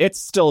 I don't know. It's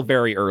still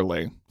very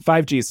early.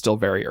 5G is still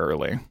very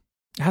early.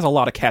 It has a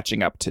lot of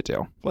catching up to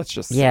do. Let's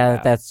just say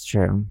that. That's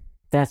true.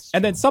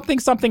 And then something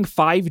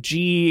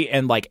 5G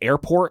and like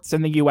airports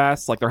in the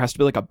US, like there has to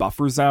be like a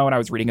buffer zone. I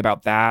was reading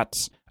about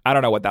that. I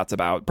don't know what that's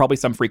about. Probably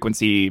some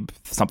frequency,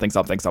 something.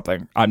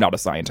 I'm not a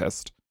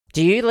scientist.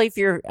 Do you leave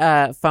your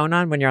phone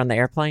on when you're on the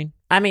airplane?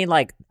 I mean,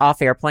 like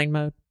off airplane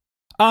mode?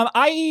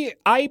 I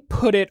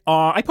put it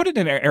on. I put it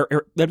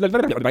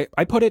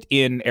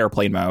in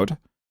airplane mode.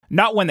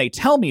 Not when they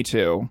tell me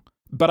to,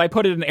 but I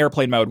put it in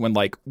airplane mode when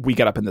like we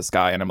get up in the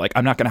sky and I'm like,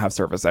 I'm not going to have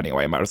service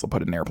anyway. I might as well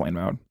put it in airplane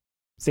mode.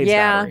 Saves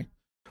battery.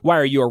 Why,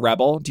 are you a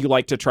rebel? Do you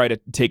like to try to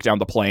take down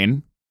the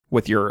plane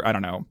with your, I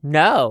don't know?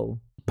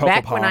 No.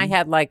 Back when I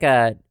had like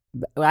a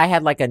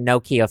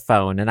Nokia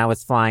phone and I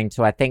was flying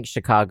to, I think,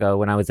 Chicago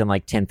when I was in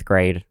like 10th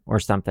grade or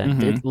something,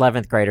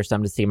 11th grade or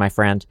something to see my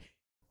friend.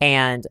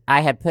 And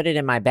I had put it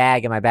in my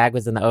bag and my bag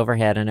was in the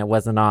overhead and it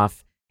wasn't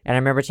off. And I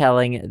remember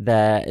telling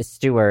the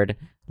steward,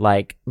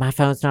 like, my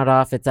phone's not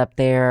off. It's up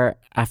there.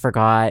 I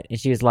forgot. And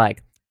she was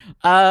like,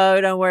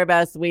 oh, don't worry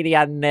about it, sweetie.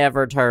 I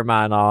never turn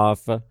mine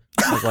off. I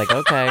was like,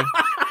 okay.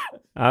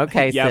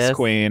 Okay, yes, sis.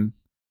 queen.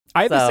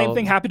 I had the same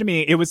thing happen to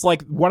me. It was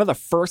like one of the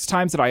first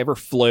times that I ever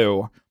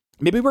flew.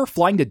 Maybe we were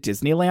flying to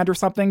Disneyland or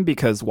something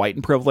because white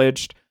and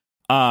privileged.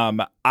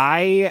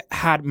 I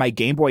had my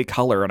Game Boy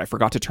Color and I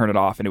forgot to turn it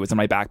off, and it was in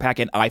my backpack,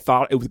 and I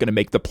thought it was going to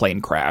make the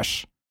plane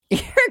crash.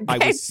 I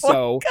was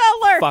so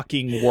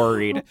fucking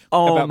worried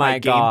about my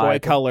Game Boy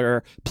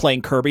Color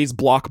playing Kirby's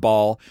Block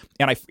Ball,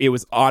 and it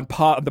was on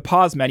the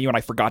pause menu, and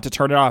I forgot to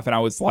turn it off, and I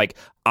was like,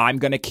 I'm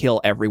going to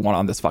kill everyone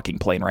on this fucking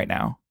plane right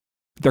now.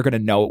 They're going to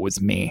know it was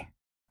me.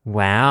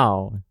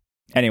 Wow.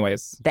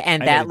 Anyways.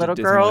 And that little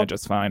girl?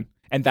 Just fine.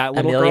 And that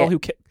little girl who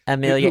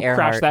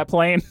crashed that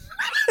plane.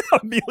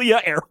 Amelia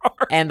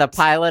Earhart. And the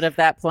pilot of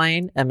that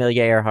plane,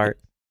 Amelia Earhart.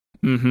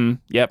 Mm-hmm.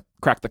 Yep.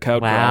 Crack the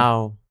code.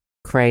 Wow. Girl.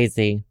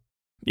 Crazy.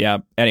 Yeah.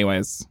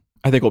 Anyways,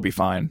 I think we'll be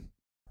fine.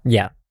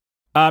 Yeah.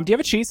 Do you have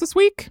a cheese this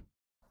week?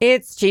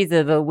 It's cheese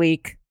of the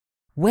week.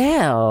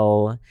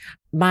 Well,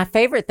 my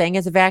favorite thing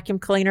is a vacuum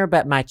cleaner,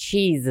 but my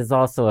cheese is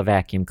also a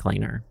vacuum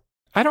cleaner.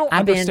 I don't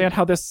understand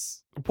how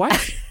this...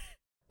 What?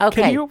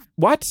 Okay.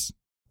 What?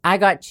 I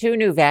got 2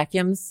 new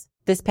vacuums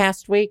this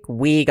past week.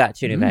 We got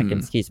 2 new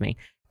vacuums, excuse me.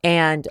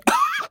 And...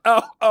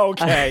 oh,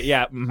 okay.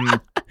 Yeah. Mm-hmm.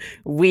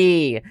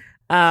 We.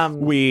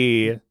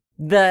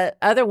 The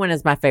other one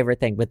is my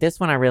favorite thing, but this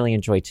one I really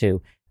enjoy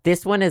too.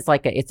 This one is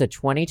it's a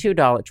 $22,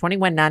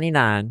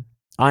 $21.99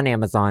 on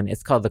Amazon.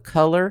 It's called the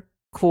Color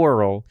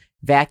Coral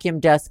Vacuum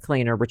Dust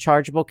Cleaner,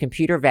 rechargeable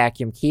computer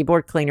vacuum,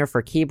 keyboard cleaner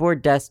for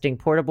keyboard dusting,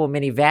 portable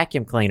mini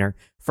vacuum cleaner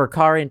for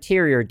car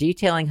interior,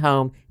 detailing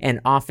home, and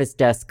office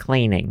dust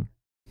cleaning.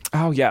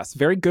 Oh, yes.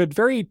 Very good.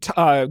 Very,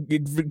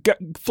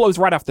 flows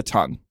right off the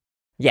tongue.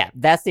 Yeah,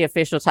 that's the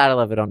official title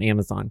of it on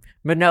Amazon.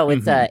 But no,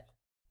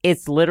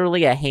 it's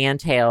literally a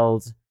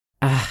handheld...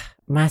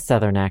 my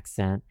southern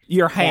accent.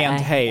 Your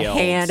handheld.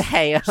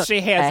 Handheld.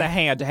 She has a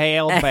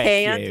handheld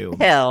vacuum.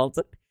 Handheld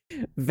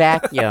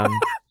vacuum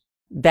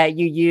that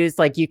you use.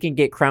 Like, you can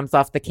get crumbs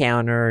off the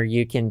counter.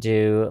 You can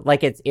do,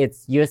 like, it's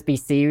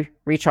USB-C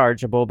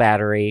rechargeable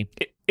battery.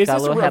 Is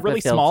this a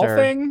really small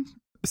thing?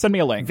 Send me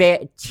a link.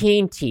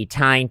 Teeny,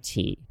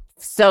 tiny.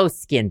 So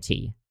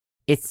skinty.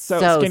 It's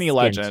so skinny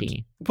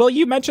legend. Well,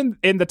 you mentioned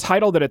in the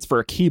title that it's for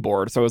a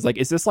keyboard. So I was like,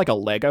 is this like a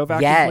Lego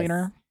vacuum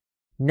cleaner?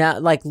 No,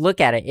 like, look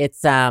at it.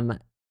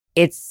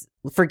 It's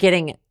for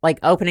getting, like,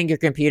 opening your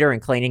computer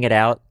and cleaning it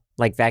out,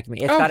 like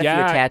vacuuming. It's got a few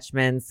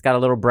attachments, got a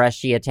little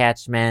brushy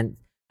attachment.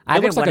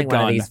 I've been wanting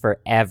one of these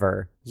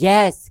forever.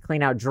 Yes,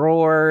 clean out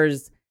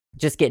drawers,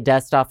 just get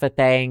dust off of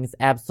things.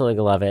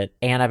 Absolutely love it.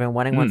 And I've been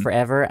wanting one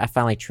forever. I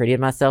finally treated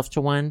myself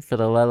to one for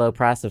the low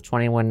price of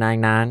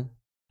 $21.99.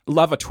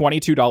 Love a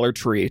 $22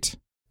 treat.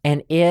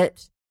 And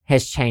it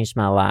has changed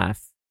my life.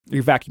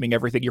 You're vacuuming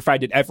everything. You're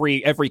finding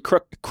every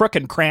crook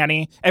and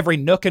cranny, every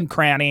nook and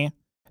cranny,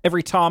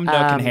 every Tom, Nook,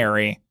 and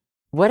Harry.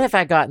 What have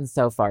I gotten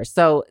so far?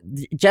 So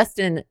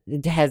Justin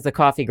has a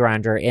coffee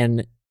grinder,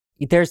 and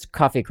there's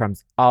coffee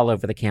crumbs all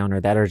over the counter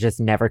that are just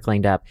never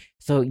cleaned up.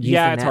 So using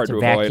that to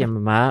vacuum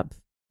them up.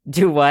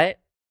 Do what?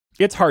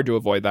 It's hard to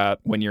avoid that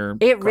when you're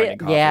grinding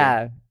coffee.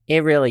 Yeah,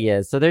 it really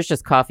is. So there's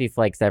just coffee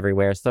flakes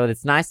everywhere. So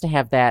it's nice to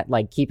have that,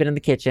 like, keep it in the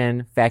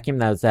kitchen, vacuum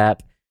those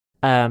up.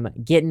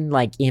 Getting,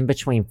 like, in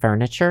between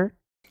furniture.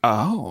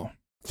 Oh.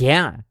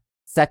 Yeah.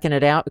 Sucking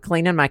it out,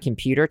 cleaning my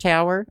computer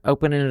tower,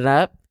 opening it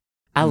up.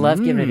 I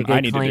love giving it a good clean.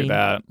 I need to do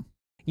that.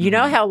 You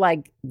know how,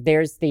 like,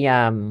 there's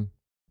the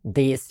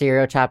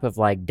stereotype of,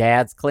 like,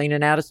 dad's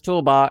cleaning out his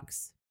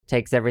toolbox,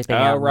 takes everything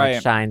out and,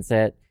 like, shines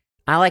it.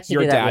 I like to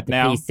do that with the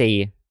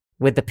PC.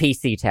 With the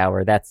PC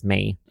tower. That's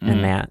me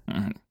and that.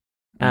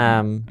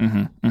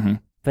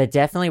 But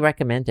definitely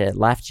recommend it.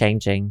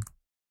 Life-changing.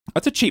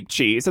 That's a cheap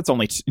cheese. It's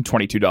only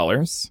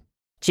 $22.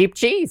 Cheap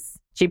cheese.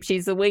 Cheap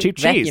cheese a week. Cheap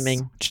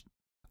vacuuming. Cheese.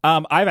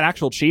 I have an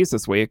actual cheese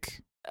this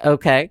week.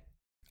 Okay.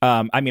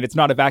 I mean, it's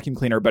not a vacuum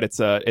cleaner, but it's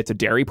a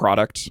dairy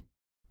product.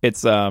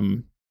 It's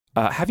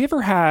have you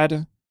ever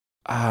had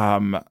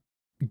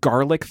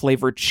garlic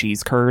flavored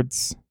cheese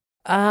curds?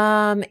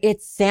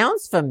 It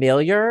sounds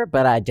familiar,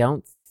 but I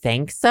don't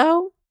think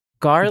so.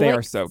 Garlic they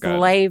are so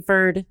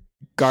good.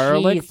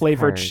 Garlic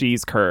flavored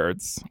cheese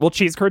curds. Well,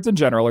 cheese curds in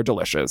general are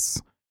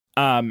delicious.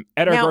 At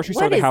our grocery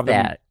store, they have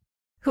them.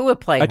 Who would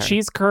play her? A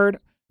cheese curd?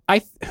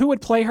 Who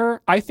would play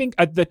her? I think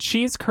the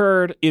cheese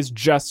curd is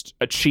just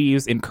a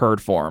cheese in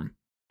curd form.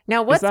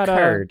 Now, what's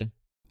curd?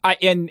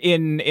 In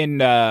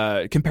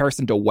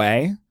comparison to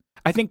whey,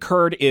 I think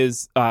curd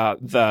is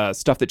the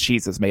stuff that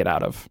cheese is made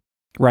out of,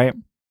 right?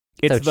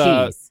 It's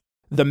cheese.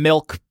 The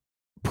milk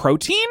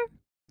protein,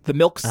 the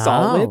milk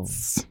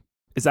solids.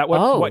 Is that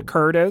what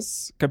curd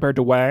is compared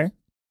to whey?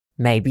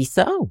 Maybe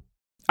so.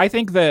 I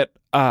think that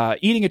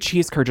eating a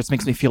cheese curd just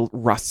makes me feel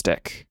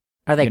rustic.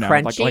 Are they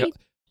crunchy?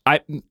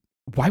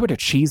 Why would a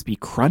cheese be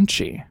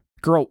crunchy?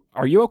 Girl,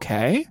 are you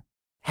okay?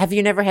 Have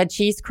you never had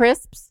cheese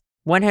crisps?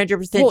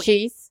 100%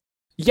 cheese?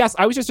 Yes,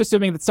 I was just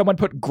assuming that someone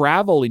put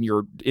gravel in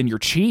your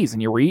cheese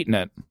and you were eating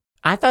it.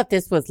 I thought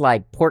this was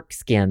like pork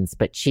skins,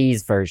 but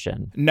cheese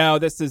version. No,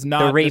 this is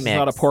not. This is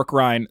not a pork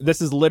rind.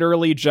 This is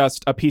literally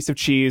just a piece of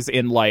cheese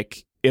in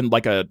like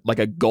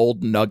a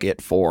gold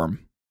nugget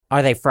form.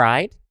 Are they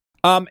fried?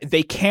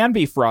 They can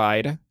be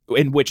fried,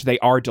 in which they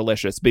are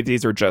delicious, but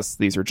these are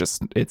just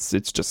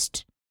it's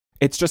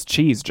just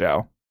cheese,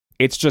 Joe.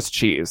 It's just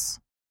cheese.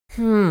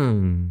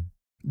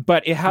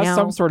 But it has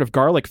some sort of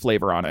garlic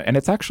flavor on it, and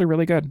it's actually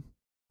really good.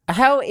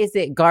 How is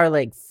it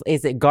garlic?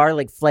 Is it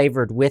garlic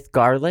flavored with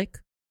garlic?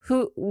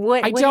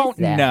 I don't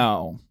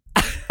know.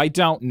 I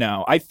don't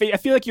know. I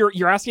feel like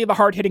you're asking the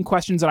hard-hitting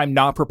questions that I'm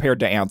not prepared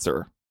to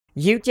answer.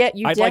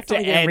 I'd like to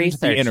end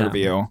the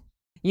interview.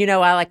 You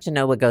know, I like to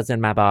know what goes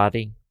in my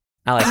body.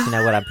 I like to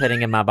know what I'm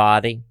putting in my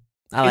body.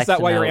 Is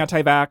that why you're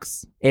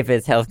anti-vax? If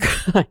it's health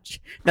conscious.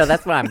 No,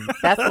 that's why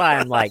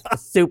I'm like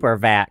super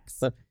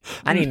vax.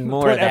 I need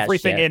more of that shit. Put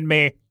everything in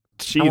me.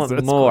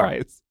 Jesus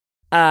Christ.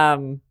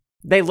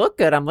 They look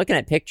good. I'm looking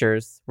at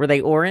pictures. Were they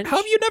orange?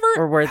 How do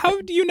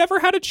you never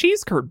had a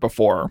cheese curd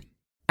before?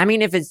 I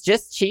mean, if it's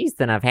just cheese,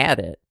 then I've had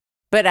it.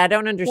 But I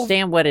don't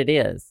understand what it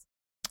is.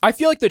 I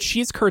feel like the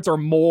cheese curds are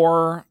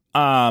more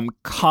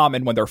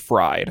common when they're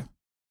fried.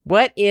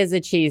 What is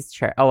a cheese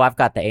curd? Oh, I've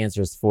got the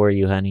answers for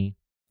you, honey.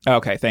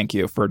 Okay, thank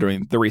you for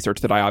doing the research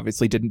that I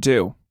obviously didn't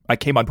do. I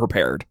came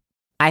unprepared.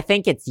 I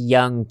think it's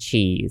young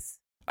cheese.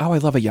 Oh, I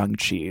love a young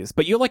cheese.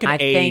 But you like an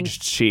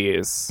aged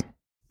cheese.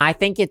 I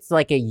think it's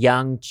like a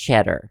young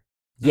cheddar.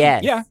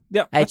 Yes. Yeah,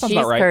 A that sounds cheese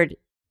about right. curd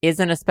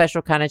isn't a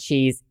special kind of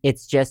cheese.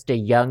 It's just a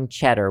young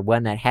cheddar,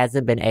 one that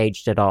hasn't been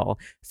aged at all.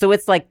 So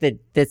it's like the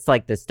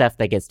stuff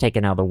that gets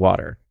taken out of the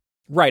water.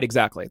 Right,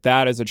 exactly.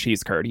 That is a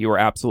cheese curd. You are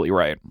absolutely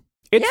right.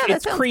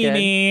 It's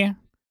creamy. Good.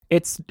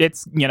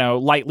 It's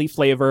lightly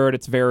flavored.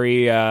 It's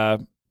very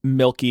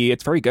milky.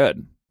 It's very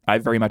good. I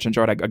very much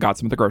enjoyed it. I got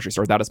some at the grocery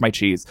store. That is my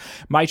cheese.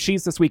 My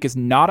cheese this week is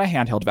not a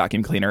handheld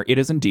vacuum cleaner. It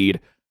is indeed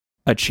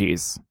a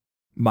cheese.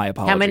 My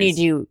apologies.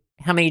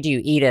 How many do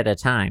you eat at a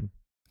time?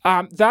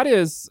 That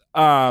is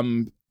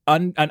an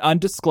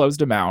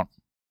undisclosed amount.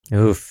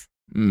 Oof.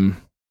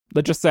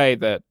 Let's just say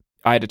that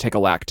I had to take a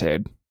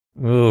Lactaid.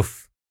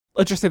 Oof.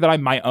 Let's just say that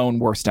I'm my own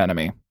worst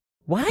enemy.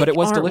 Why? But it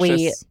was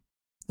delicious.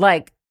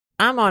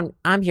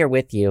 I'm here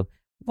with you.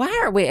 Why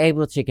aren't we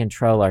able to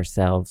control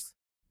ourselves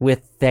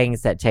with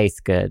things that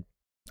taste good?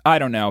 I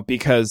don't know,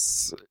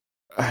 because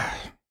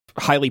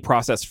highly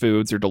processed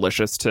foods are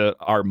delicious to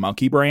our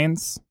monkey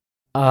brains.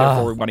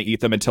 Therefore, we want to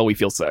eat them until we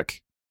feel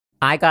sick.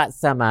 I got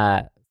some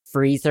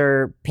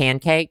freezer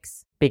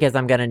pancakes because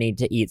I'm going to need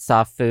to eat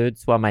soft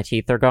foods while my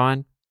teeth are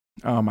gone.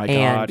 Oh, my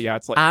God. Yeah,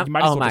 it's like you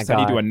might as well just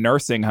send you to a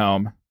nursing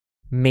home.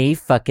 Me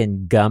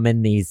fucking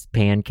gumming these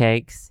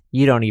pancakes.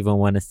 You don't even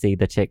want to see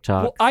the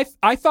TikTok. Well,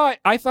 I thought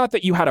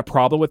that you had a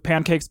problem with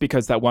pancakes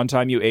because that one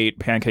time you ate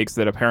pancakes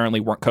that apparently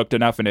weren't cooked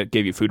enough and it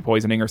gave you food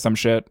poisoning or some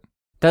shit.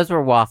 Those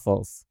were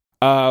waffles.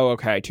 Oh,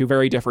 okay. Two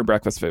very different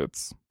breakfast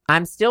foods.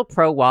 I'm still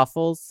pro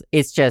waffles.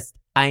 It's just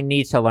I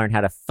need to learn how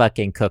to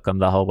fucking cook them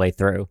the whole way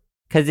through.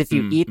 Because if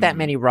you eat that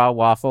many raw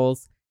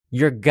waffles,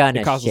 you're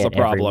gonna shit a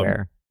problem.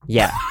 Everywhere.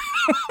 Yeah.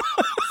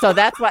 So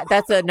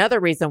that's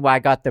another reason why I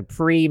got the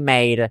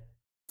pre-made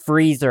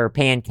freezer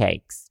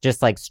pancakes,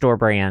 just like store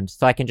brand,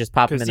 so I can just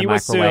pop them in the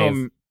microwave.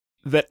 Assume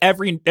that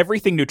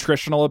everything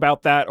nutritional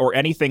about that or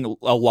anything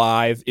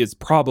alive is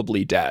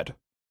probably dead.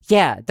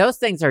 Yeah, those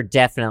things are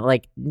definitely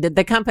like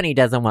the company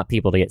doesn't want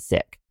people to get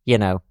sick,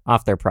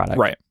 off their product.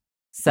 Right.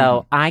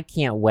 So I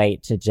can't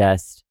wait to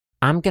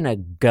I'm gonna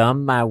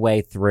gum my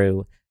way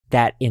through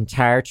that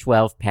entire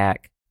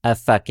 12-pack of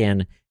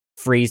fucking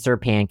freezer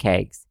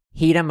pancakes,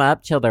 heat them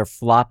up till they're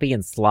floppy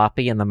and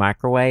sloppy in the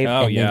microwave,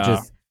 then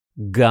just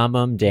gum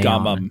them down.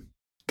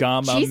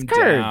 Gum them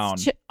down.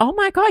 Oh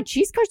my God,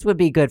 cheese curds would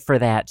be good for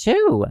that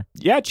too.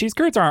 Yeah, cheese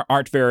curds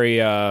aren't very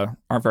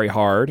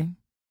hard.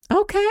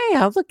 Okay,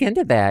 I'll look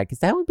into that because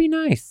that would be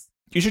nice.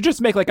 You should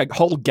just make like a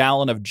whole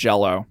gallon of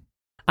Jell-O.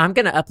 I'm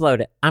gonna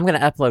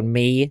upload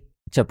me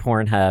to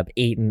Pornhub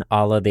eating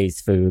all of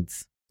these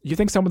foods. You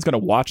think someone's gonna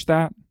watch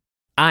that?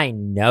 I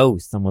know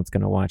someone's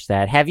gonna watch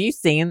that. Have you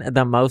seen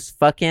the most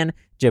fucking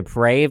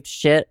depraved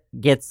shit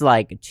gets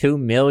like 2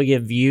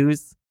 million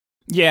views?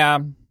 Yeah.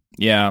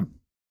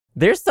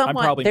 There's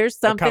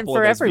something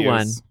for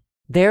everyone. Views.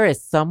 There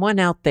is someone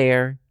out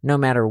there, no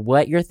matter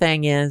what your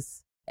thing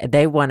is,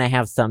 they want to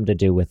have something to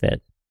do with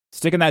it.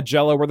 Sticking that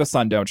Jell-O where the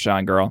sun don't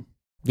shine, girl.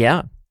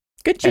 Yeah.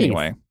 Good cheese.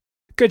 Anyway,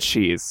 good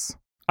cheese.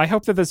 I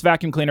hope that this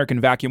vacuum cleaner can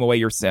vacuum away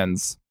your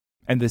sins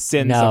and the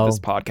sins of this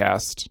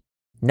podcast.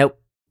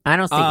 Nope. I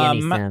don't see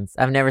any sins.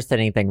 I've never said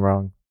anything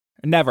wrong.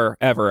 Never,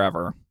 ever,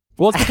 ever.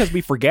 Well, it's because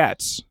we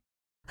forget.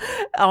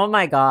 Oh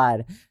my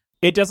God.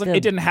 It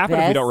didn't happen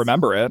if we don't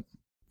remember it.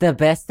 The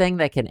best thing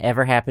that can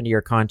ever happen to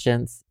your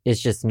conscience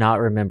is just not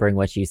remembering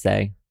what you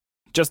say.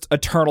 Just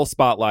eternal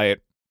spotlight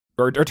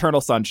or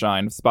eternal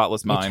sunshine,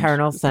 spotless mind.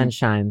 Eternal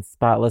sunshine,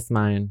 spotless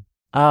mind.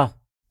 Oh,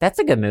 that's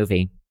a good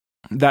movie.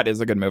 That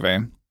is a good movie.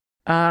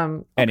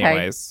 Okay.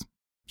 Anyways,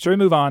 should we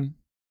move on?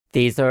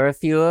 These are a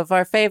few of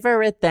our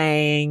favorite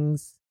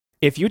things.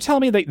 If you tell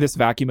me that this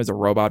vacuum is a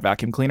robot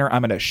vacuum cleaner,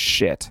 I'm gonna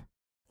shit.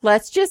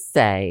 Let's just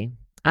say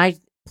I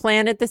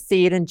planted the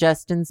seed in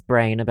Justin's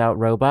brain about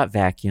robot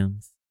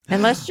vacuums.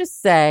 And let's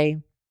just say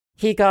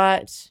he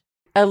got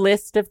a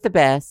list of the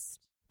best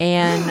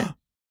and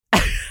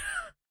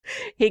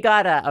he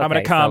got I'm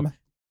going to come. So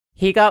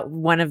he got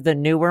one of the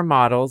newer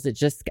models.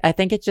 I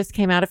think it just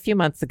came out a few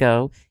months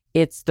ago.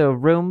 It's the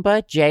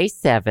Roomba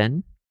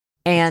J7.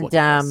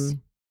 And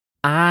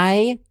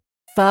I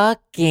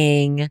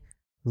fucking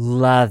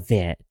love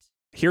it.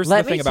 Here's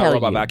the thing about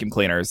robot vacuum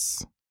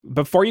cleaners.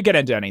 Before you get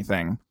into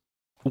anything,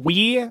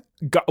 I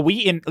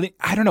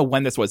don't know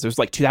when this was. It was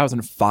like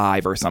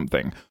 2005 or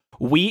something.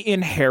 We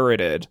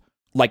inherited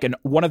like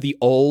one of the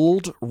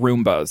old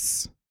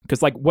Roombas.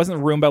 Because like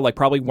wasn't Roomba like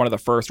probably one of the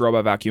first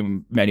robot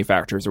vacuum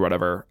manufacturers or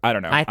whatever? I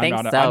don't know. I think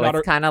so.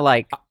 It's kind of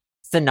like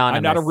synonymous.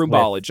 I'm not a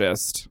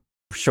Roombologist.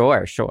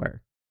 Sure.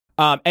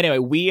 Anyway,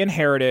 we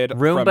inherited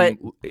Roomba.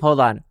 Hold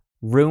on,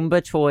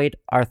 rheumatoid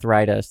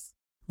arthritis.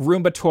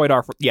 Rheumatoid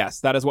arthritis. Yes,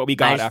 that is what we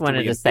got. I just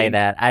wanted to say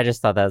that. I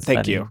just thought that was Thank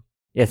funny.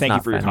 you. Thank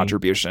you for your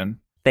contribution.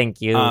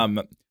 Thank you.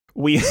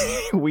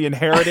 We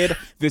inherited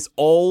this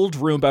old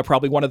Roomba,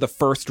 probably one of the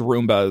first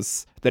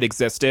Roombas that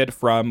existed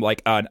from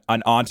like an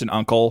aunt and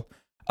uncle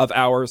of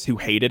ours who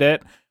hated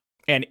it,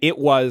 and it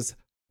was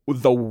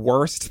the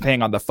worst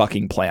thing on the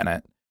fucking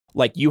planet.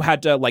 Like you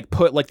had to like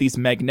put like these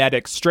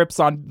magnetic strips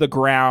on the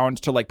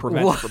ground to like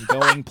prevent it from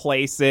going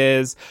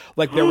places.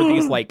 Like there were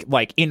these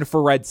like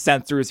infrared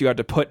sensors you had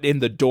to put in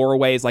the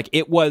doorways. Like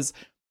it was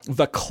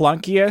the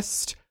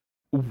clunkiest,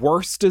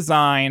 worst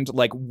designed.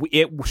 Like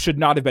it should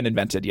not have been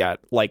invented yet.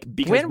 Like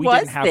because we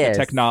didn't have the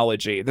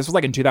technology. This was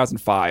like in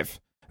 2005.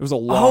 It was a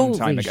long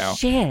time ago.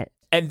 Shit.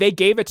 And they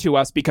gave it to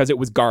us because it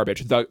was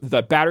garbage.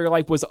 The battery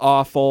life was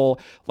awful.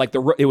 Like the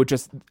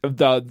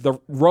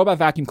robot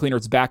vacuum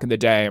cleaners back in the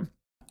day.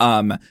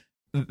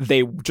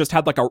 They just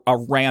had like a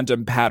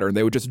random pattern.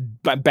 They would just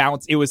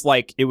bounce. It was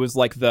like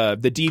the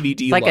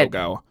DVD like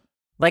logo.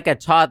 Like a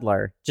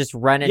toddler just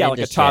running into shit.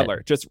 Yeah, like a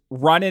toddler just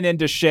running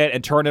into shit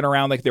and turning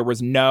around. Like there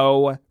was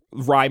no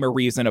rhyme or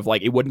reason of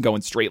like it wouldn't go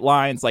in straight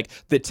lines. Like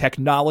the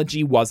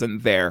technology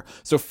wasn't there.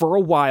 So for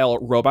a while,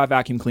 robot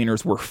vacuum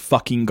cleaners were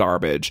fucking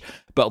garbage.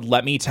 But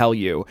let me tell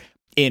you,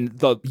 in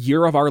the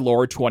year of our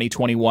Lord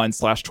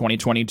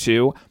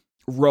 2021/2022,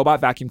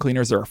 robot vacuum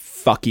cleaners are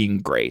fucking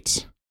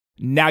great.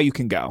 Now you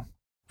can go.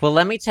 Well,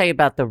 let me tell you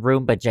about the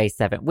Roomba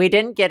J7. We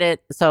didn't get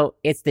it. So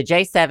it's the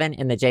J7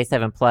 and the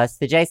J7 Plus.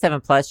 The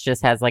J7 Plus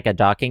just has like a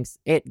docking.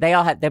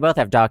 They both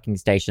have docking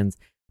stations,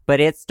 but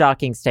its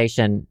docking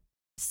station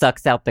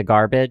sucks out the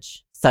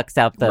garbage, sucks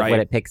out what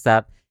it picks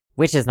up,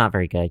 which is not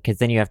very good because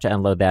then you have to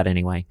unload that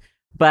anyway.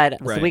 But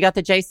so we got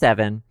the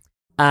J7.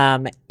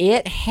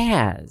 It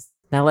has,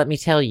 now let me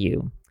tell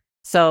you.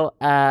 So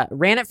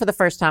ran it for the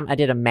first time. I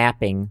did a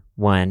mapping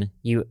one.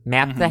 You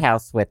map the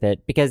house with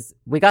it because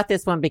we got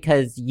this one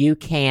because you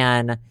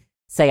can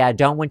say, I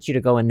don't want you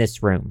to go in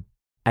this room.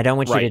 I don't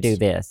want you to do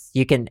this.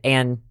 You can,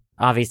 and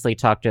obviously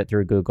talk to it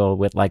through Google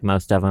with like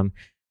most of them.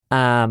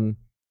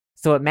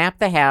 So it mapped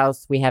the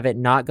house. We have it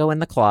not go in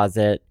the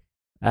closet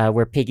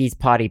where Piggy's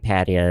potty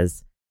pad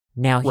is.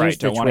 Now here's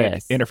the twist. Don't want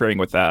it interfering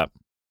with that.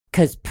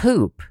 Because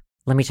poop,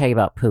 let me tell you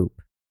about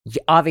poop.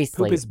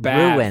 Obviously, poop is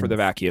bad for the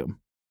vacuum.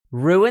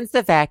 Ruins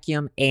the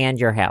vacuum and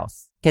your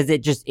house because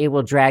it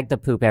will drag the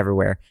poop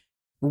everywhere.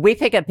 We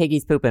pick up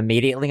Piggy's poop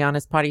immediately on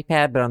his potty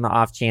pad, but on the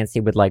off chance he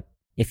would like,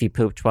 if he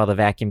pooped while the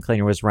vacuum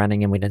cleaner was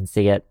running and we didn't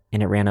see it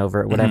and it ran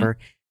over it, whatever.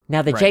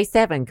 Now the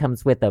J7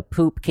 comes with a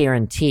poop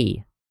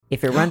guarantee.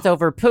 If it runs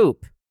over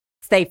poop,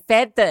 they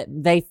fed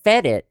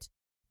it,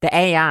 the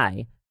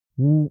AI,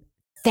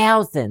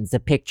 thousands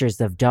of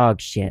pictures of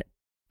dog shit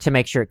to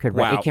make sure it could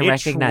it can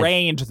recognize.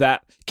 Trained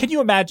that. Can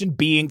you imagine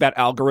being that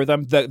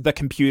algorithm, the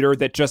computer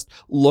that just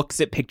looks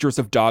at pictures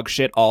of dog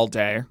shit all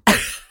day?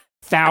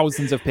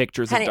 Thousands of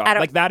pictures of dog.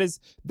 Like that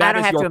is your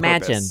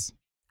purpose.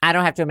 I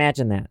don't have to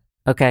imagine that.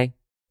 Okay,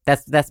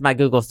 that's my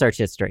Google search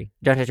history.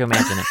 Don't have to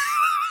imagine it.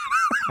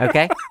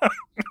 Okay,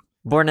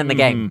 born in the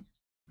game.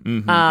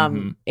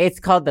 It's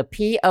called the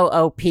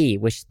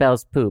POOP, which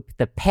spells poop.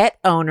 The pet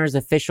owner's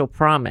official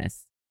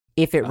promise.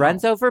 If it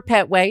runs over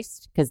pet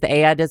waste, because the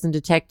AI doesn't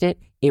detect it,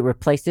 it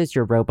replaces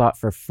your robot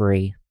for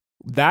free.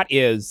 That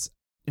is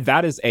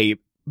a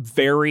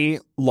very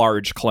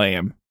large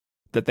claim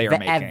that they are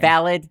making.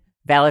 Valid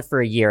for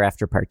a year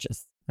after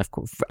purchase, of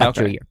course, up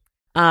to a year.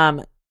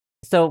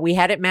 So we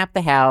had it map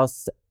the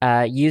house,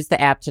 use the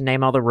app to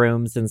name all the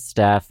rooms and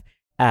stuff.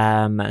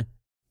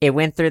 It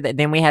went through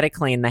then we had to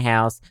clean the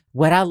house.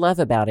 What I love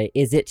about it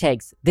is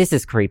this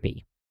is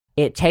creepy.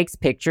 It takes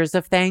pictures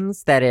of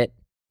things that it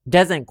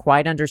doesn't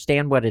quite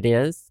understand what it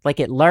is. Like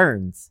it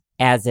learns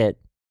as it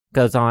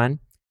goes on.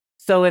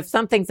 So if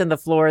something's in the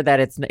floor that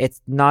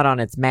it's not on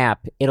its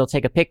map, it'll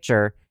take a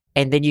picture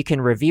and then you can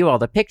review all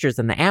the pictures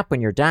in the app when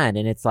you're done.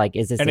 And it's like,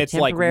 is this a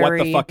temporary? Like,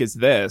 what the fuck is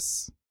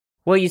this?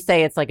 Well, you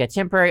say it's like a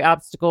temporary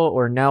obstacle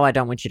or no, I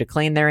don't want you to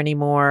clean there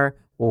anymore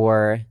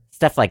or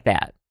stuff like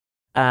that.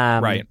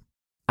 Right.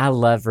 I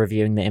love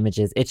reviewing the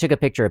images. It took a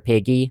picture of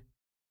Piggy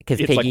because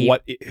Piggy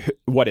like,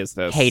 what is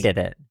this? Hated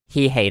it.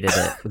 He hated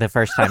it the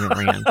first time it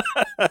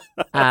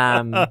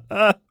ran.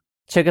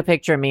 Took a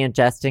picture of me and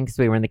Justin because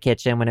we were in the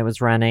kitchen when it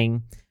was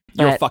running.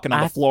 You were fucking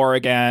on the floor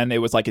again. It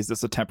was like, is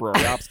this a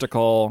temporary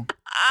obstacle?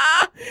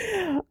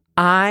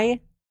 I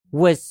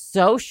was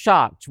so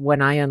shocked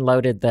when I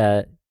unloaded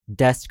the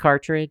dust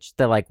cartridge,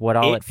 it picked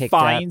up. It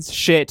finds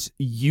shit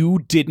you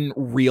didn't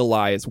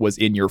realize was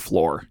in your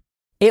floor.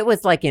 It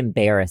was like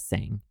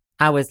embarrassing.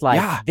 I was like,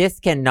 Yeah. this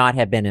cannot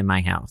have been in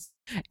my house.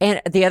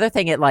 And the other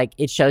thing,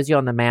 it shows you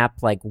on the map,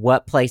 like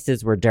what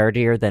places were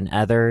dirtier than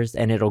others,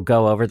 and it'll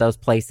go over those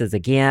places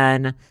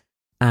again.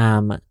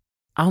 Oh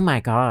my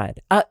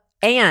God.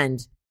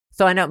 And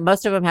so I know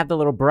most of them have the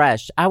little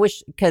brush. I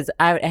wish, because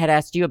I had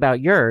asked you about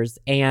yours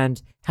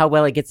and how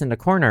well it gets into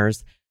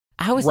corners.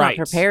 I was not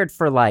prepared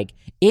for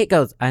it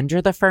goes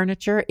under the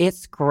furniture. It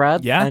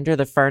scrubs under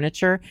the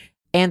furniture.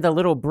 And the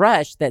little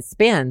brush that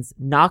spins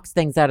knocks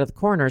things out of the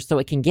corners so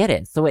it can get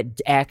it. So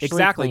it actually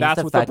exactly. cleans That's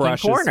the what the fucking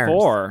brush corners. is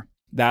for.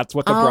 That's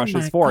what the brush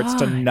is for. It's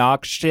to God.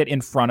 knock shit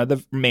in front of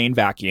the main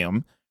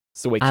vacuum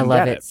so it can I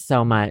love get it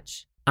so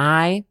much.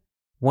 I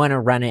want to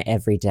run it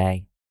every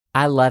day.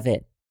 I love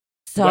it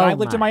so much. When I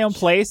lived in my own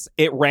place,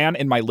 it ran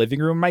in my living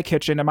room, my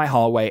kitchen, and my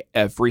hallway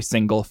every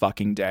single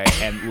fucking day.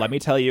 And let me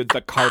tell you,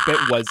 the carpet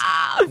was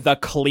the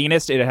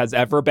cleanest it has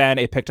ever been.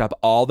 It picked up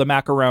all the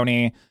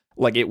macaroni.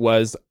 It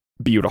was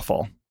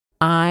beautiful.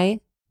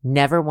 I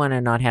never want to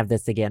not have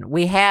this again.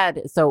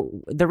 So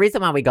the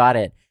reason why we got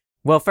it,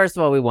 well, first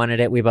of all, we wanted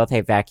it. We both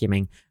hate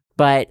vacuuming.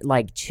 But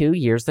 2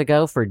 years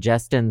ago for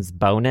Justin's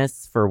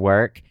bonus for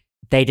work,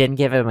 they didn't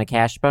give him a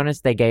cash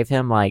bonus. They gave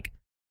him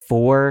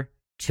 4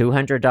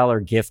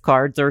 $200 gift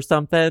cards or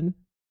something.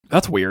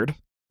 That's weird.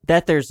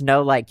 That there's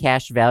no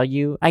cash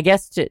value, I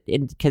guess,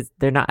 because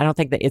they're not. I don't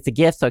think that it's a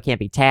gift, so it can't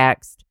be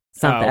taxed.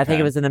 Something. Oh, okay. I think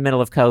it was in the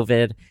middle of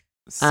COVID.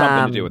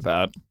 Something to do with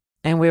that.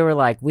 And we were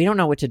like, we don't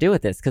know what to do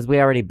with this because we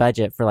already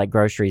budget for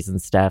groceries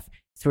and stuff.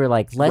 So we're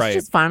like, let's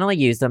just finally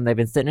use them. They've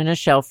been sitting in a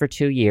shelf for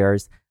 2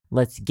 years.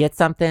 Let's get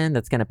something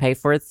that's going to pay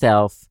for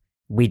itself.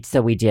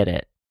 So we did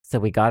it. So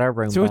we got our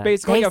Roomba. So it's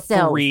basically a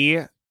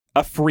free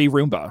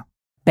Roomba.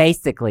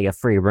 Basically a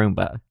free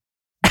Roomba.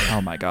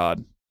 Oh my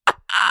God.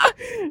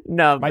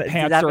 No, my but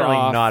pants definitely are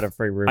off. Not a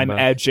free Roomba. I'm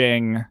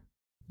edging.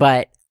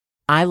 But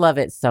I love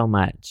it so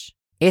much.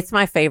 It's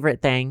my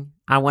favorite thing.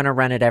 I want to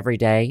run it every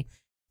day.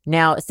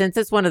 Now, since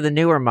it's one of the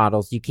newer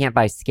models, you can't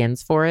buy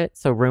skins for it.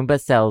 So Roomba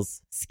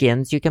sells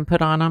skins you can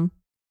put on them.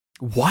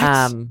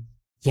 What?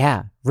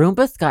 Yeah.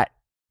 Roomba's got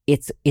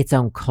its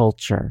own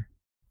culture.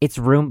 It's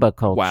Roomba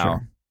culture.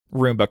 Wow.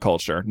 Roomba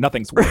culture.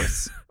 Nothing's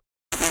worse.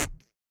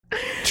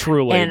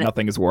 Truly,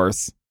 nothing is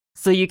worse.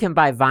 So you can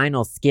buy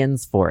vinyl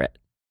skins for it,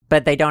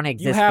 but they don't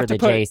exist for the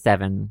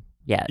J7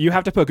 yet. You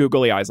have to put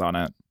googly eyes on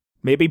it.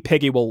 Maybe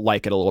Piggy will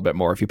like it a little bit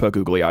more if you put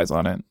googly eyes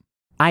on it.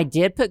 I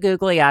did put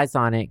googly eyes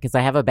on it because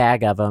I have a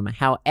bag of them.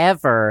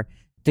 However,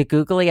 the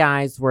googly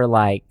eyes were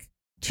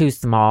too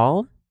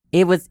small.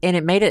 It was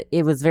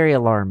very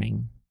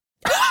alarming.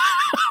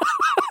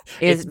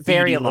 It's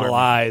very alarming. Little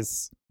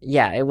eyes.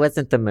 Yeah, it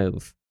wasn't the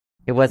move.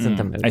 It wasn't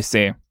the move. I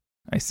see.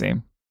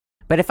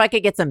 But if I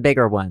could get some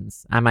bigger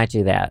ones, I might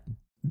do that.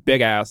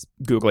 Big ass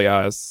googly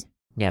eyes.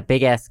 Yeah,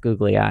 big ass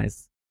googly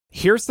eyes.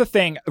 Here's the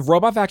thing.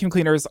 Robot vacuum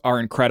cleaners are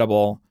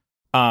incredible.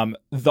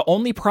 The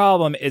only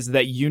problem is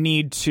that you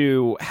need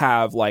to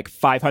have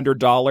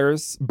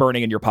 $500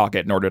 burning in your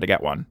pocket in order to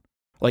get one.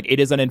 It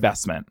is an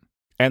investment.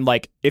 And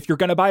if you're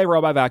going to buy a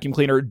robot vacuum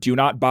cleaner, do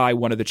not buy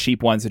one of the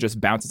cheap ones that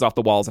just bounces off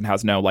the walls and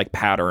has no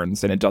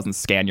patterns and it doesn't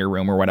scan your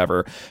room or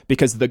whatever,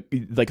 because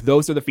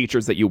those are the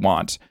features that you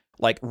want.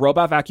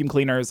 Robot vacuum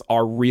cleaners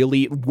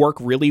work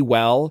really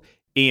well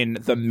in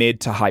the mid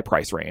to high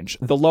price range.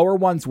 The lower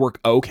ones work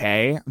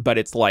okay, but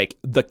it's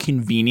the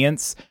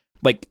convenience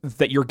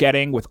that you're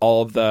getting with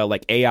all of the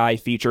AI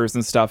features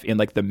and stuff in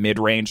the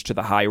mid-range to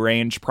the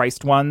high-range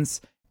priced ones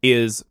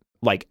is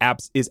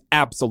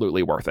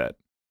absolutely worth it.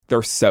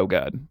 They're so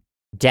good.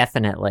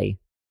 Definitely.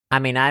 I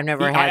mean, I've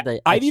never had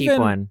a cheap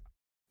one.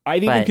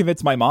 I've even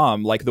convinced my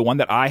mom, the one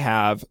that I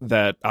have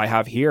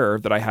here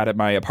that I had at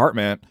my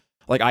apartment,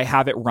 I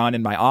have it run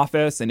in my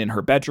office and in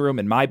her bedroom,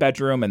 in my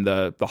bedroom, and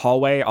the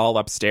hallway, all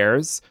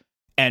upstairs.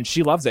 And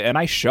she loves it. And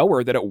I show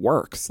her that it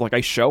works.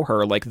 I show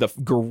her the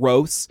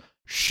gross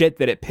shit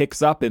that it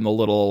picks up in the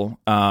little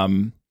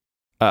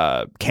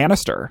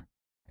canister,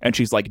 and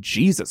she's like,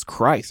 Jesus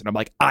Christ. And I'm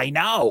like, I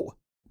know.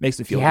 Makes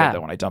me feel good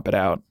though when I dump it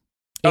out.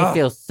 It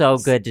feels so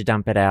good to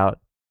dump it out.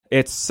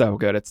 It's so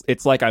good.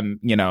 It's like I'm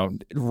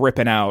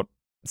ripping out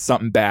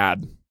something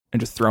bad and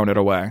just throwing it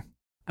away.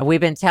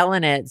 We've been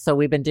telling it, so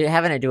we've been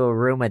having it do a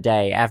room a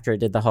day after it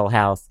did the whole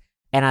house,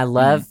 and I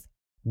love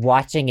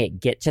watching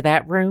it get to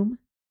that room.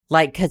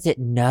 Because it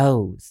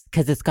knows,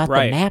 because it's got the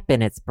map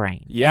in its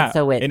brain. Yeah, and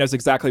so it knows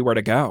exactly where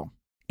to go.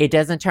 It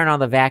doesn't turn on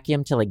the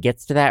vacuum till it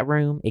gets to that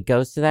room. It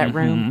goes to that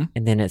room,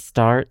 and then it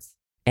starts.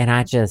 And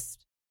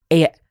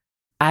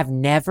I've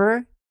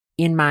never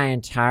in my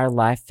entire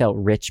life felt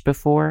rich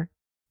before,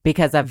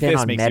 because I've been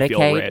on Medicaid. This makes you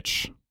feel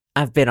rich.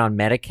 I've been on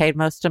Medicaid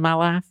most of my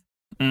life.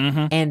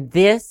 Mm-hmm. And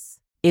this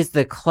is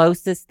the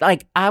closest. I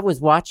was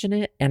watching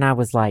it, and I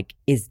was like,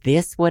 is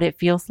this what it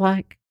feels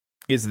like?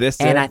 Is this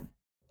and it?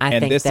 I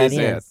think this that is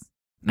it.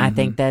 I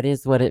think that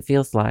is what it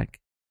feels like.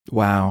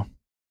 Wow.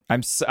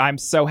 I'm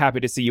so happy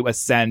to see you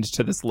ascend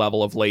to this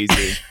level of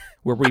lazy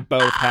where we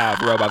both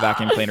have robot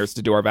vacuum cleaners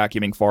to do our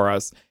vacuuming for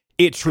us.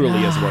 It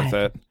truly is worth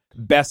it.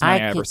 Best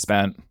money I ever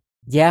spent.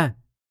 Yeah.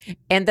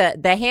 And the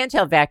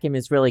handheld vacuum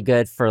is really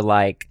good for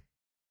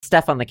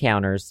stuff on the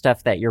counters,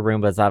 stuff that your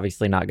Roomba's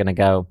obviously not going to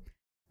go.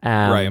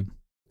 Right.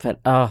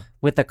 But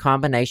with the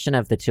combination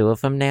of the two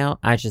of them now,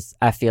 I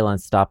feel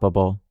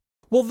unstoppable.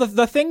 Well,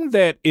 the thing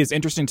that is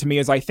interesting to me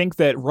is I think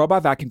that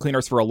robot vacuum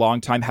cleaners for a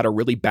long time had a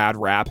really bad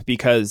rap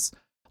because,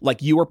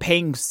 like, you were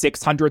paying $600,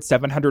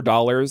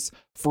 $700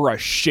 for a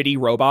shitty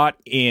robot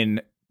in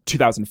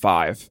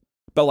 2005.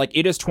 But, like,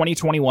 it is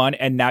 2021,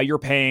 and now you're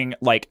paying,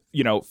 like,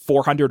 you know,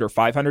 $400 or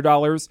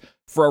 $500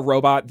 for a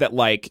robot that,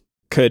 like,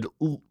 could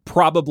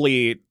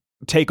probably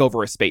take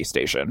over a space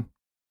station.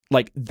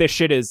 Like, this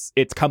shit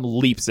it's come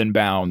leaps and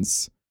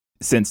bounds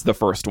since the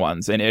first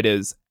ones, and it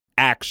is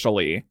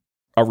actually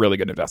a really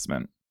good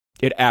investment.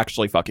 It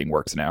actually fucking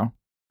works now.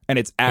 And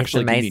it's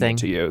actually convenient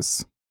to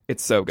use.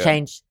 It's so good.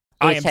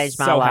 I am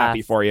so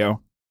happy for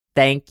you.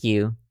 Thank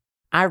you.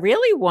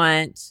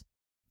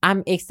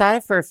 I'm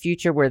excited for a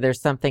future where there's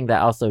something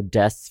that also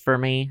dusts for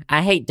me.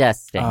 I hate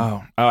dusting.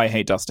 Oh, I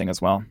hate dusting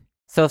as well.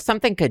 So if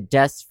something could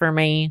dust for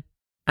me,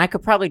 I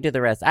could probably do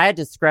the rest. I had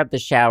to scrub the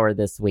shower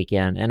this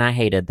weekend, and I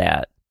hated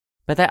that.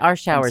 But our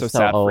shower is so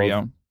sad old. For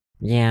you.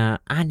 Yeah,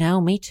 I know.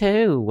 Me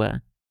too.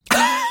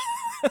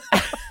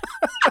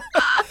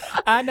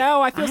 I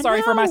know. I feel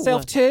sorry for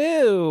myself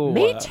too.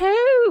 Me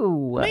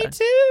too. Me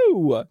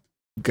too.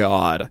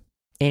 God.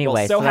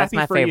 Anyway, well, so that's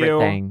my favorite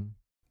thing.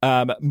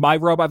 My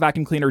robot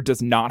vacuum cleaner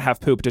does not have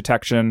poop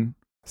detection.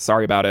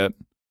 Sorry about it.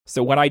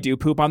 So when I do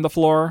poop on the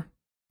floor,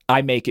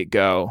 I make it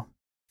go.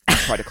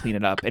 Try to clean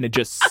it up, and it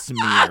just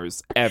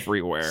smears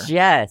everywhere.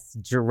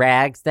 Just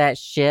drags that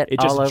shit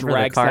all over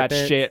the carpet. It just drags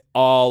that shit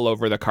all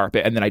over the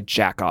carpet, and then I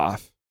jack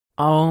off.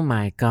 Oh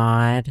my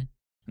God.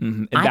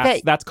 Mm-hmm.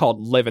 And that's called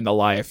living the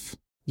life.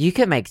 You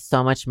could make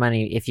so much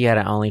money if you had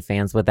an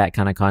OnlyFans with that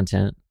kind of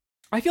content.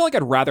 I feel like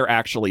I'd rather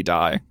actually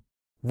die.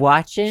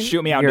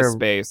 Shoot me out into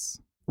space.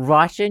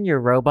 Watching your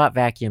robot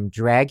vacuum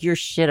drag your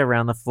shit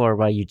around the floor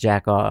while you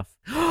jack off.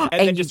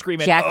 and then just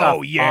screaming,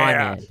 oh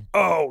yeah,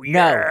 oh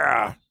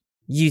yeah. No.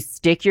 You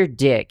stick your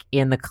dick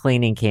in the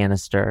cleaning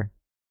canister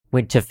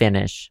to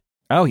finish.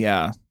 Oh,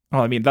 yeah.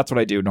 Well, I mean, that's what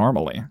I do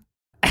normally.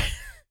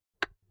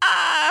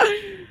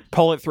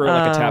 Pull it through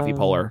like a taffy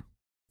puller.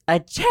 A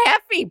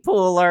taffy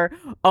puller?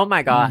 Oh,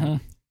 my God. Mm-hmm.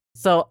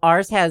 So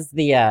ours has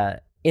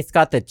it's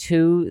got the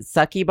two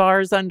sucky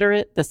bars under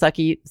it. The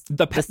sucky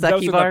those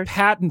bars. Are the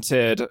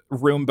patented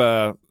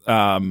Roomba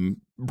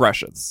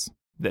brushes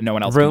that no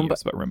one else can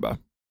use but Roomba.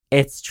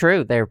 It's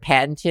true. They're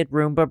patented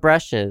Roomba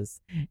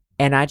brushes.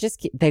 And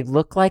it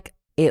looks like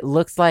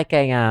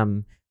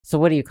a, so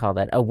what do you call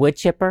that? A wood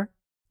chipper?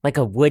 Like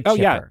a wood chipper.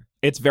 Oh, yeah.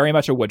 It's very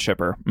much a wood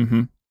chipper.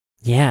 Mm-hmm.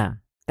 Yeah.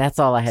 That's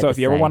all I had to say. So if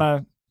you ever want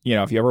to,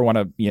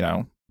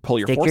 pull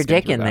your stick your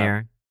dick in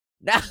there.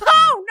 No,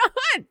 not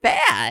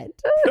that.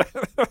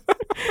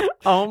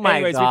 Oh, my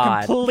Anyways,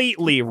 God. we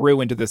completely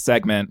ruined this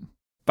segment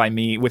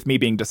with me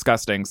being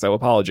disgusting. So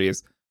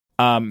apologies.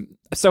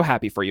 So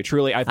happy for you.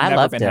 Truly, I've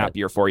never been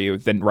happier for you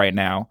than right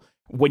now.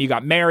 When you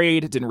got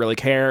married, didn't really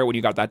care. When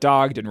you got that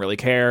dog, didn't really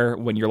care.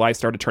 When your life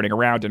started turning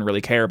around, didn't really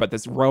care. But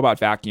this robot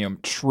vacuum,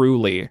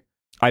 truly,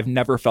 I've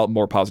never felt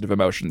more positive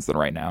emotions than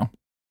right now.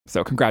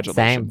 So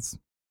congratulations. Same.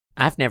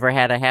 I've never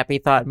had a happy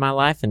thought in my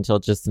life until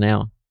just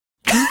now.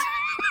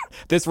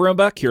 This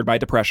Roomba cured my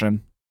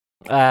depression.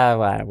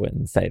 Well, I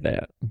wouldn't say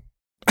that.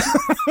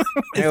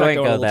 It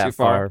wouldn't go that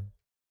far.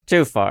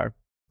 Too far.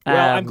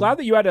 Well, I'm glad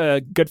that you had a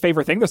good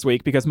favorite thing this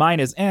week because mine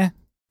is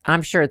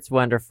I'm sure it's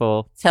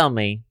wonderful. Tell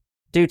me.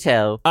 Do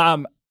tell.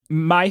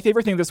 My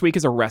favorite thing this week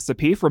is a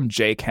recipe from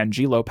J.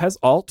 Kenji Lopez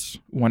Alt,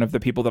 one of the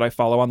people that I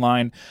follow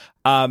online.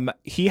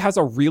 He has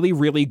a really,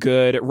 really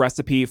good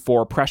recipe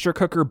for pressure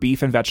cooker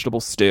beef and vegetable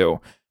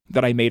stew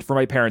that I made for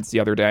my parents the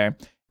other day.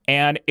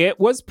 And it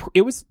was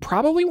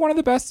probably one of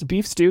the best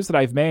beef stews that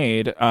I've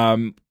made.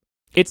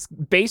 It's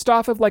based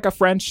off of like a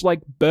French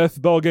like bœuf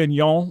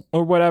bourguignon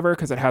or whatever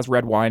because it has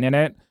red wine in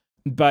it.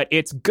 But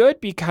it's good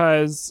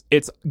because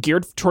it's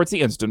geared towards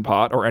the Instant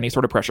Pot or any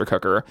sort of pressure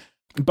cooker.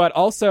 But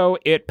also,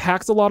 it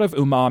packs a lot of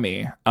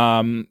umami.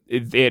 Some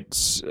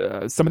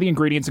of the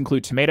ingredients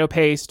include tomato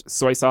paste,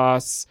 soy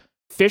sauce,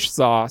 fish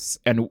sauce,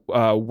 and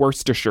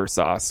Worcestershire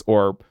sauce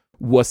or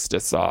Worcester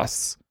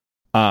sauce.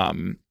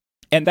 And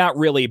that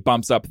really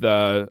bumps up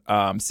the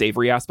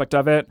savory aspect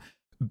of it.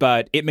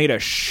 But it made a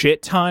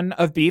shit ton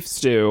of beef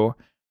stew.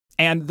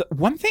 And the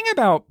one thing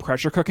about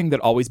pressure cooking that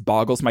always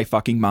boggles my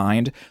fucking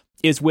mind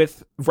is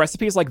with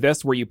recipes like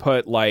this where you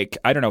put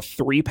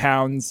 3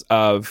 pounds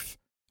of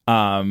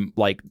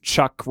like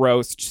chuck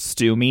roast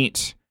stew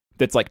meat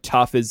that's like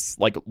tough as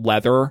like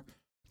leather,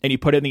 and you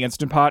put it in the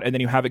Instant Pot and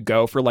then you have it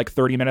go for like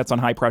 30 minutes on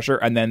high pressure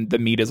and then the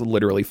meat is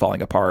literally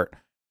falling apart.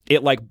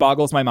 It like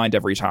boggles my mind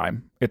every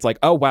time. It's like,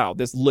 oh wow,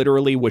 this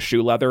literally was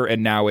shoe leather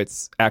and now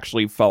it's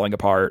actually falling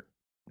apart.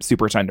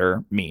 Super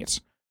tender meat.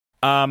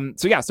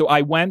 So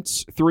I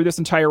went through this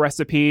entire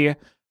recipe.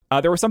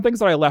 There were some things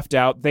that I left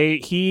out.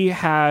 He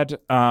had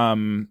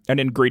an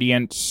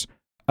ingredient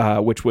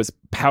which was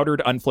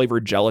powdered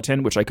unflavored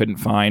gelatin, which I couldn't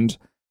find.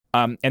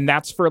 And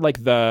that's for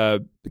like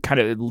the kind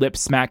of lip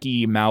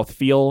smacky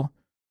mouthfeel.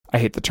 I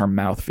hate the term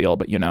mouthfeel,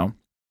 but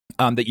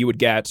that you would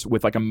get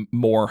with like a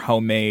more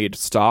homemade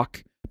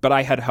stock. But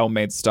I had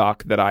homemade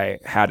stock that I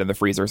had in the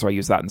freezer, so I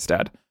used that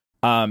instead.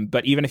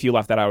 But even if you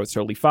left that out, it was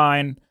totally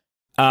fine.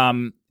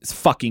 It's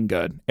fucking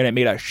good. And it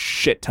made a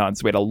shit ton,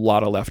 so we had a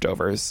lot of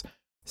leftovers.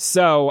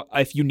 So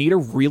if you need a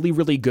really,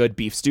 really good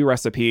beef stew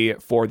recipe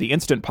for the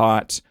Instant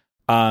Pot,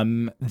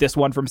 this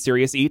one from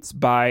Serious Eats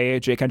by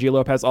J. Kenji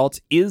Lopez Alt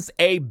is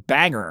a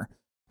banger.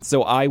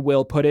 So I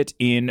will put it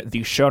in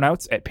the show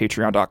notes at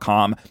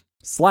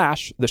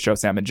patreon.com/the show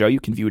Sam and Joe. You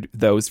can view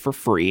those for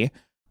free.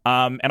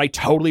 And I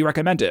totally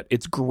recommend it.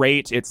 It's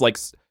great. It's like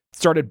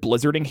started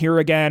blizzarding here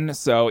again,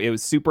 so it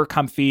was super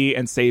comfy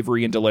and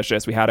savory and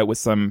delicious. We had it with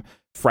some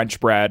French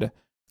bread,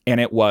 and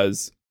it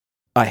was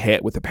a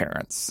hit with the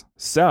parents.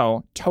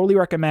 So totally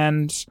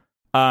recommend.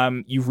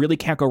 You really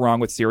can't go wrong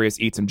with Serious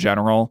Eats in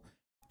general,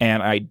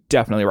 and I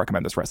definitely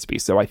recommend this recipe.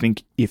 So I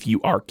think if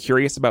you are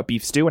curious about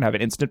beef stew and have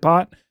an Instant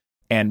Pot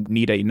and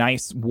need a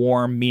nice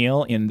warm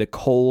meal in the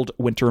cold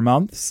winter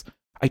months,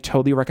 I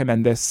totally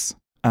recommend this.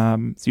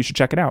 So you should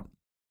check it out.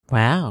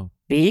 Wow.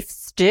 Beef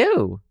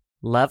stew.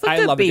 Love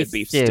a good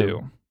beef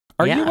stew.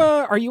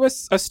 Are you a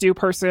stew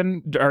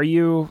person? Have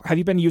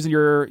you been using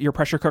your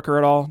pressure cooker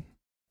at all?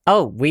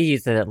 Oh, we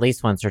use it at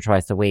least once or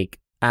twice a week.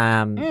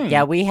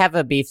 Yeah, we have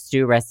a beef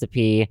stew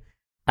recipe.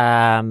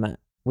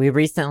 We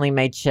recently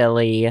made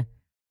chili.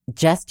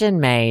 Justin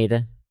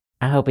made,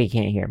 I hope he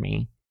can't hear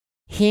me.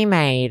 He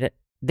made,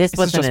 this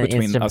wasn't an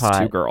Instant Pot. Just between us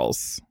two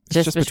girls.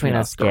 Just between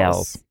us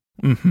gals.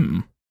 Mm-hmm.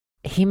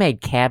 He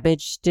made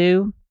cabbage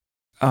stew.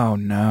 Oh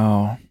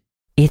no.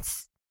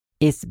 It's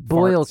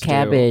boiled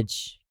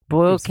cabbage.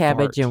 Boiled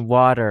cabbage fart. in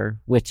water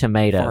with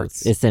tomatoes,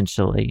 Farts.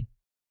 essentially.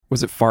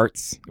 Was it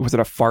farts? Was it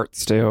a fart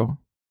stew?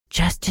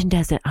 Justin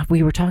doesn't.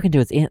 We were talking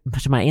to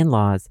my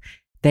in-laws.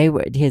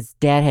 His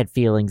dad had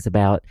feelings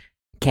about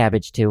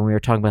cabbage too, and we were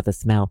talking about the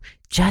smell.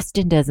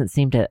 Justin doesn't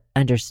seem to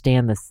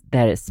understand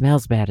that it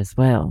smells bad as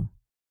well.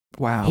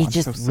 Wow. He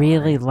just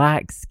really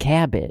likes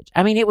cabbage.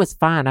 I mean, it was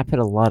fine. I put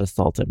a lot of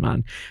salt in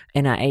mine,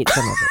 and I ate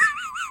some of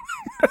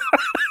it.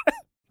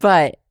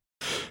 But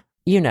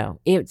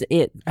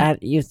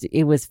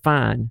it was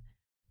fine.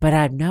 But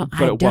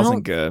it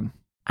wasn't good.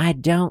 I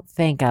don't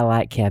think I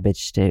like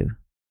cabbage stew.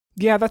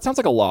 Yeah, that sounds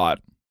like a lot.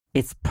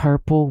 It's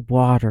purple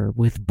water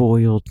with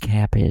boiled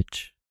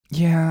cabbage.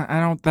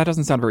 Yeah, that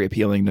doesn't sound very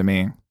appealing to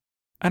me.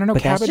 I don't know,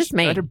 but cabbage. That's just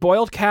me.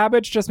 Boiled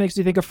cabbage just makes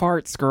me think of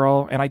farts,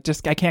 girl, and I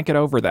can't get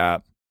over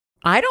that.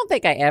 I don't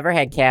think I ever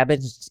had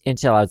cabbage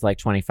until I was like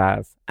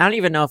 25. I don't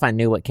even know if I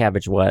knew what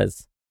cabbage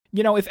was.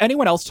 If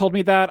anyone else told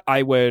me that,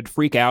 I would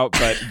freak out,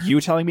 but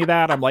you telling me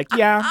that, I'm like,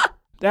 yeah,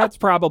 that's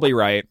probably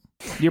right.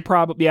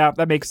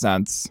 That makes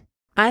sense.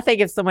 I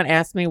think if someone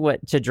asked me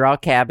what to draw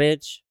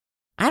cabbage,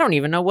 I don't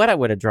even know what I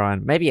would have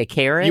drawn. Maybe a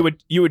carrot?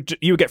 You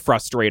would get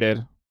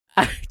frustrated.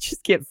 I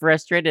just get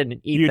frustrated and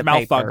eat You'd the paper.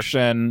 You'd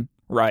malfunction.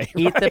 Right.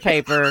 Eat the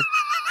paper.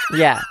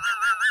 Yeah.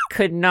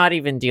 Could not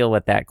even deal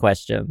with that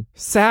question.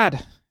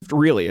 Sad.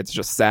 Really, it's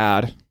just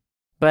sad.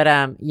 But,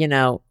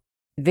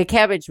 the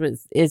cabbage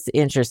is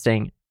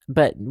interesting,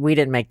 but we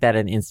didn't make that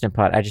an Instant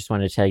Pot. I just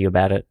wanted to tell you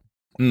about it.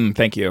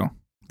 Thank you.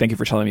 Thank you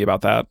for telling me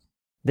about that.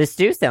 The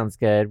stew sounds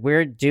good.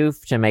 We're due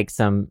to make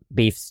some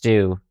beef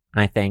stew,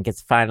 I think.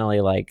 It's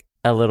finally like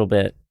a little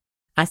bit,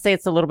 I say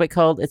it's a little bit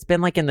cold. It's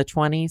been like in the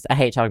 20s. I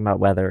hate talking about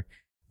weather,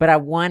 but I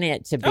want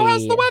it to be. Oh,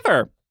 how's the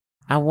weather?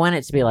 I want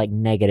it to be like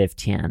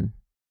 -10.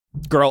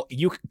 Girl,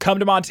 you come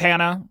to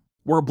Montana.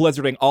 We're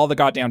blizzarding all the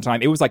goddamn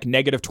time. It was like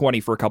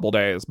 -20 for a couple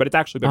days, but it's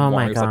actually been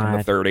warm. It was like in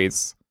the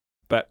 30s.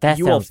 But that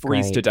you will sounds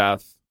freeze great. to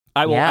death.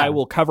 I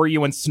will cover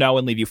you in snow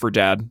and leave you for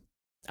dead.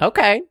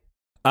 Okay.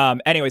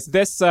 Anyways,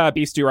 this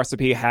beef stew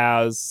recipe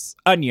has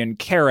onion,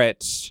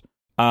 carrot,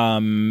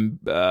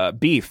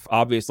 beef,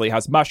 obviously,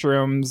 has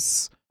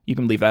mushrooms. You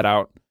can leave that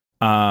out.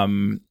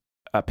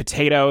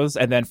 Potatoes,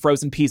 and then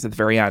frozen peas at the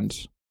very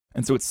end.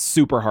 And so it's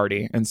super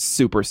hearty and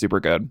super, super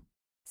good.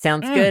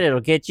 Sounds good. It'll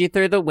get you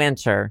through the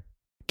winter.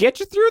 Get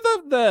you through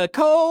the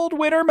cold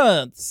winter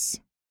months.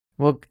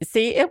 Well,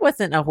 see, it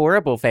wasn't a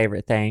horrible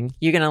favorite thing.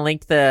 You going to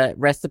link the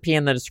recipe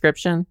in the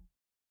description?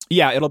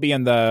 Yeah, it'll be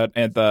in the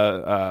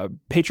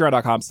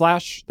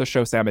patreon.com/the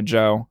show Sam and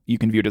Joe. You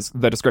can view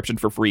the description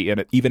for free in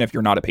it, even if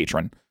you're not a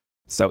patron.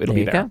 So it'll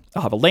be there. Go.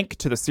 I'll have a link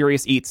to the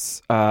Serious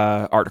Eats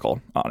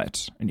article on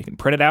it, and you can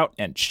print it out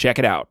and check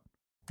it out.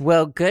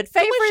 Well, good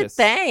favorite Delicious.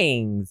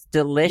 things.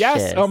 Delicious.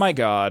 Yes. Oh my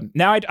God.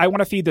 Now I want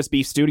to feed this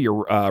beef stew to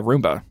your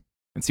Roomba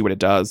and see what it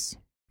does.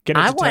 Can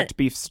it detect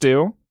beef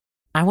stew?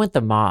 I want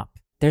the mop.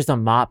 There's a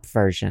mop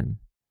version.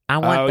 I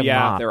want the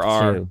mop. There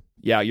are. Too.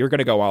 Yeah, you're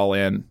gonna go all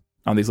in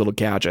on these little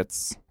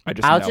gadgets.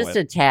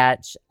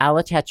 I'll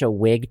attach a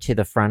wig to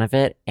the front of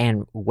it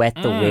and wet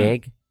the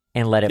wig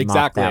and let it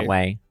mop that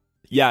way.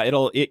 Yeah,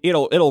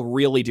 it'll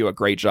really do a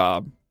great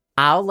job.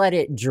 I'll let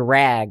it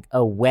drag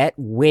a wet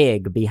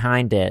wig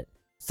behind it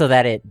so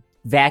that it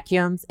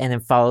vacuums and then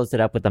follows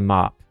it up with a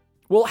mop.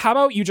 Well, how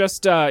about you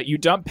just you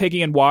dump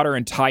Piggy in water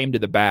and tie him to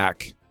the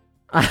back?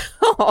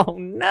 Oh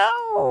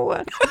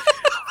no.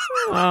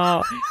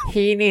 Oh,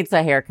 he needs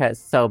a haircut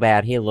so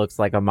bad. He looks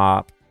like a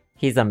mop.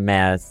 He's a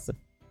mess.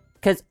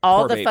 Because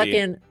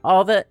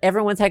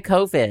everyone's had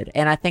COVID.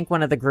 And I think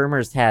one of the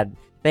groomers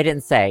they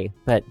didn't say,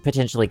 but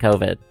potentially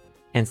COVID.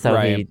 And so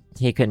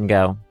he couldn't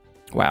go.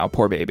 Wow,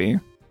 poor baby.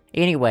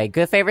 Anyway,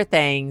 good favorite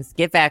things.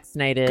 Get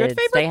vaccinated.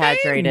 Stay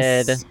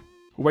hydrated.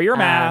 Wear your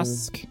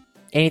mask.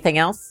 Anything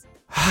else?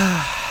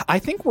 I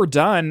think we're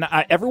done.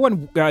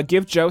 Everyone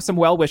give Joe some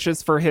well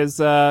wishes for his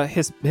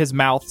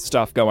mouth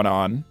stuff going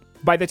on.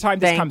 By the time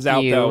this comes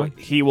out, though,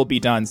 he will be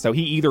done. So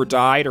he either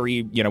died or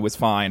he, was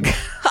fine.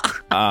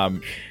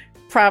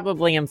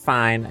 Probably am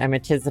fine. I'm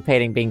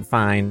anticipating being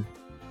fine.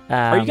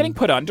 Are you getting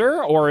put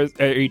under, or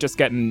are you just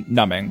getting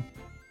numbing?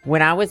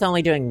 When I was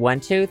only doing one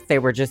tooth, they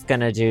were just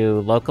going to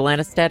do local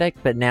anesthetic,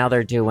 but now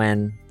they're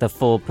doing the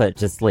full put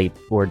to sleep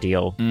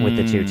ordeal with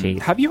the 2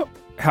 teeth. Have you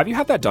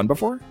had that done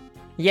before?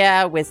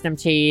 Yeah, wisdom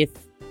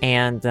teeth,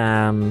 and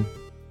I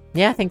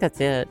think that's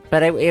it.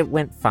 But it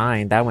went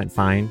fine. That went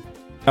fine.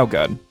 Oh,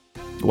 good.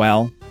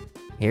 Well,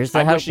 here's to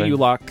I'm wishing you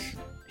luck.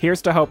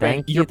 Here's to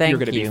hoping you're going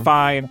to be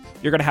fine.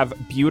 You're going to have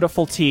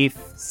beautiful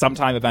teeth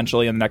sometime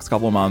eventually in the next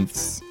couple of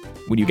months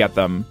when you get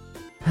them,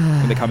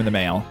 when they come in the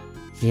mail.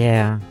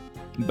 Yeah.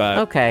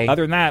 But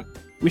other than that,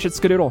 we should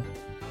skedoodle.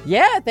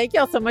 Yeah, thank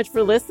y'all so much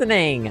for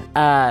listening.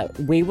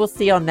 We will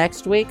see y'all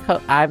next week.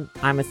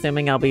 I'm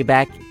assuming I'll be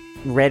back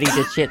ready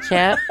to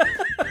chit-chat.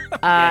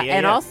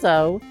 And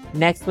also,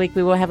 next week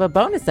we will have a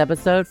bonus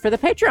episode for the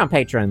Patreon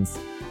patrons.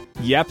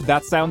 Yep,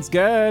 that sounds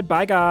good.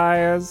 Bye,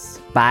 guys.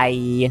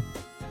 Bye.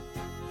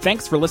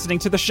 Thanks for listening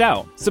to the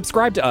show.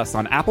 Subscribe to us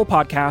on Apple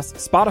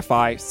Podcasts,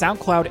 Spotify,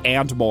 SoundCloud,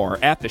 and more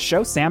at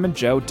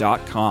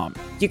theshowsamandjoe.com.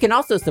 You can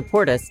also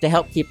support us to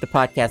help keep the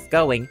podcast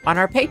going on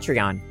our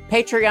Patreon,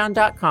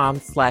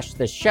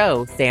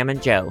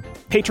 patreon.com/theshowsamandjoe.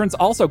 Patrons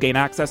also gain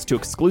access to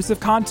exclusive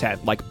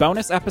content like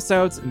bonus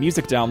episodes,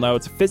 music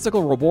downloads,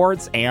 physical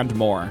rewards, and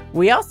more.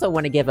 We also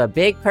want to give a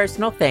big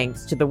personal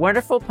thanks to the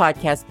wonderful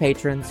podcast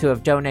patrons who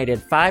have donated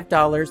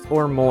 $5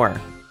 or more.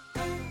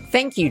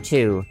 Thank you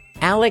to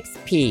Alex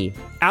P.,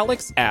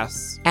 Alex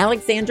S.,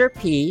 Alexander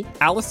P.,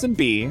 Allison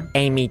B.,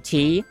 Amy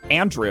T.,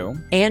 Andrew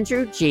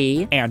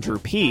G., Andrew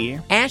P.,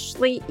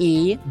 Ashley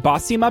E.,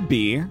 Basima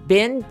B.,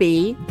 Ben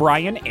B.,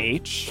 Brian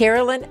H.,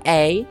 Carolyn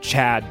A.,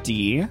 Chad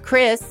D.,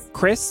 Chris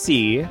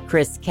C.,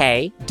 Chris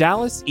K.,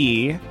 Dallas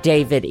E.,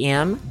 David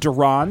M.,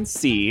 Duran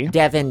C.,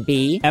 Devin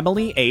B.,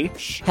 Emily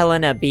H.,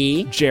 Helena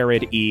B.,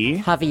 Jared E.,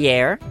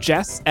 Javier,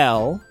 Jess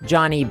L.,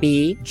 Johnny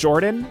B.,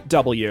 Jordan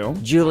W.,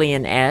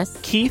 Julian S.,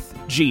 Keith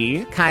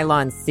G.,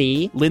 Kylon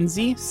C.,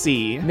 Lindsay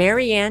C.,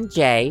 Marianne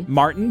J.,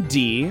 Martin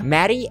D.,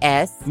 Maddie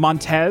S.,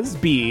 Montez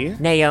B.,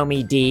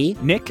 Naomi D.,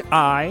 Nick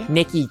I.,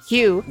 Nikki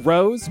Q.,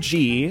 Rose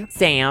G.,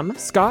 Sam,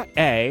 Scott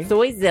A.,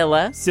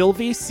 Soyzilla,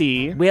 Sylvie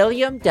C.,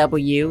 William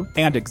W.,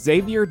 and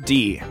Xavier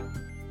D.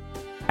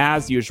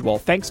 As usual,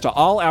 thanks to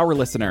all our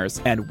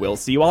listeners, and we'll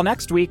see you all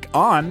next week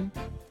on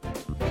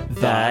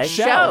The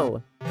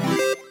Show.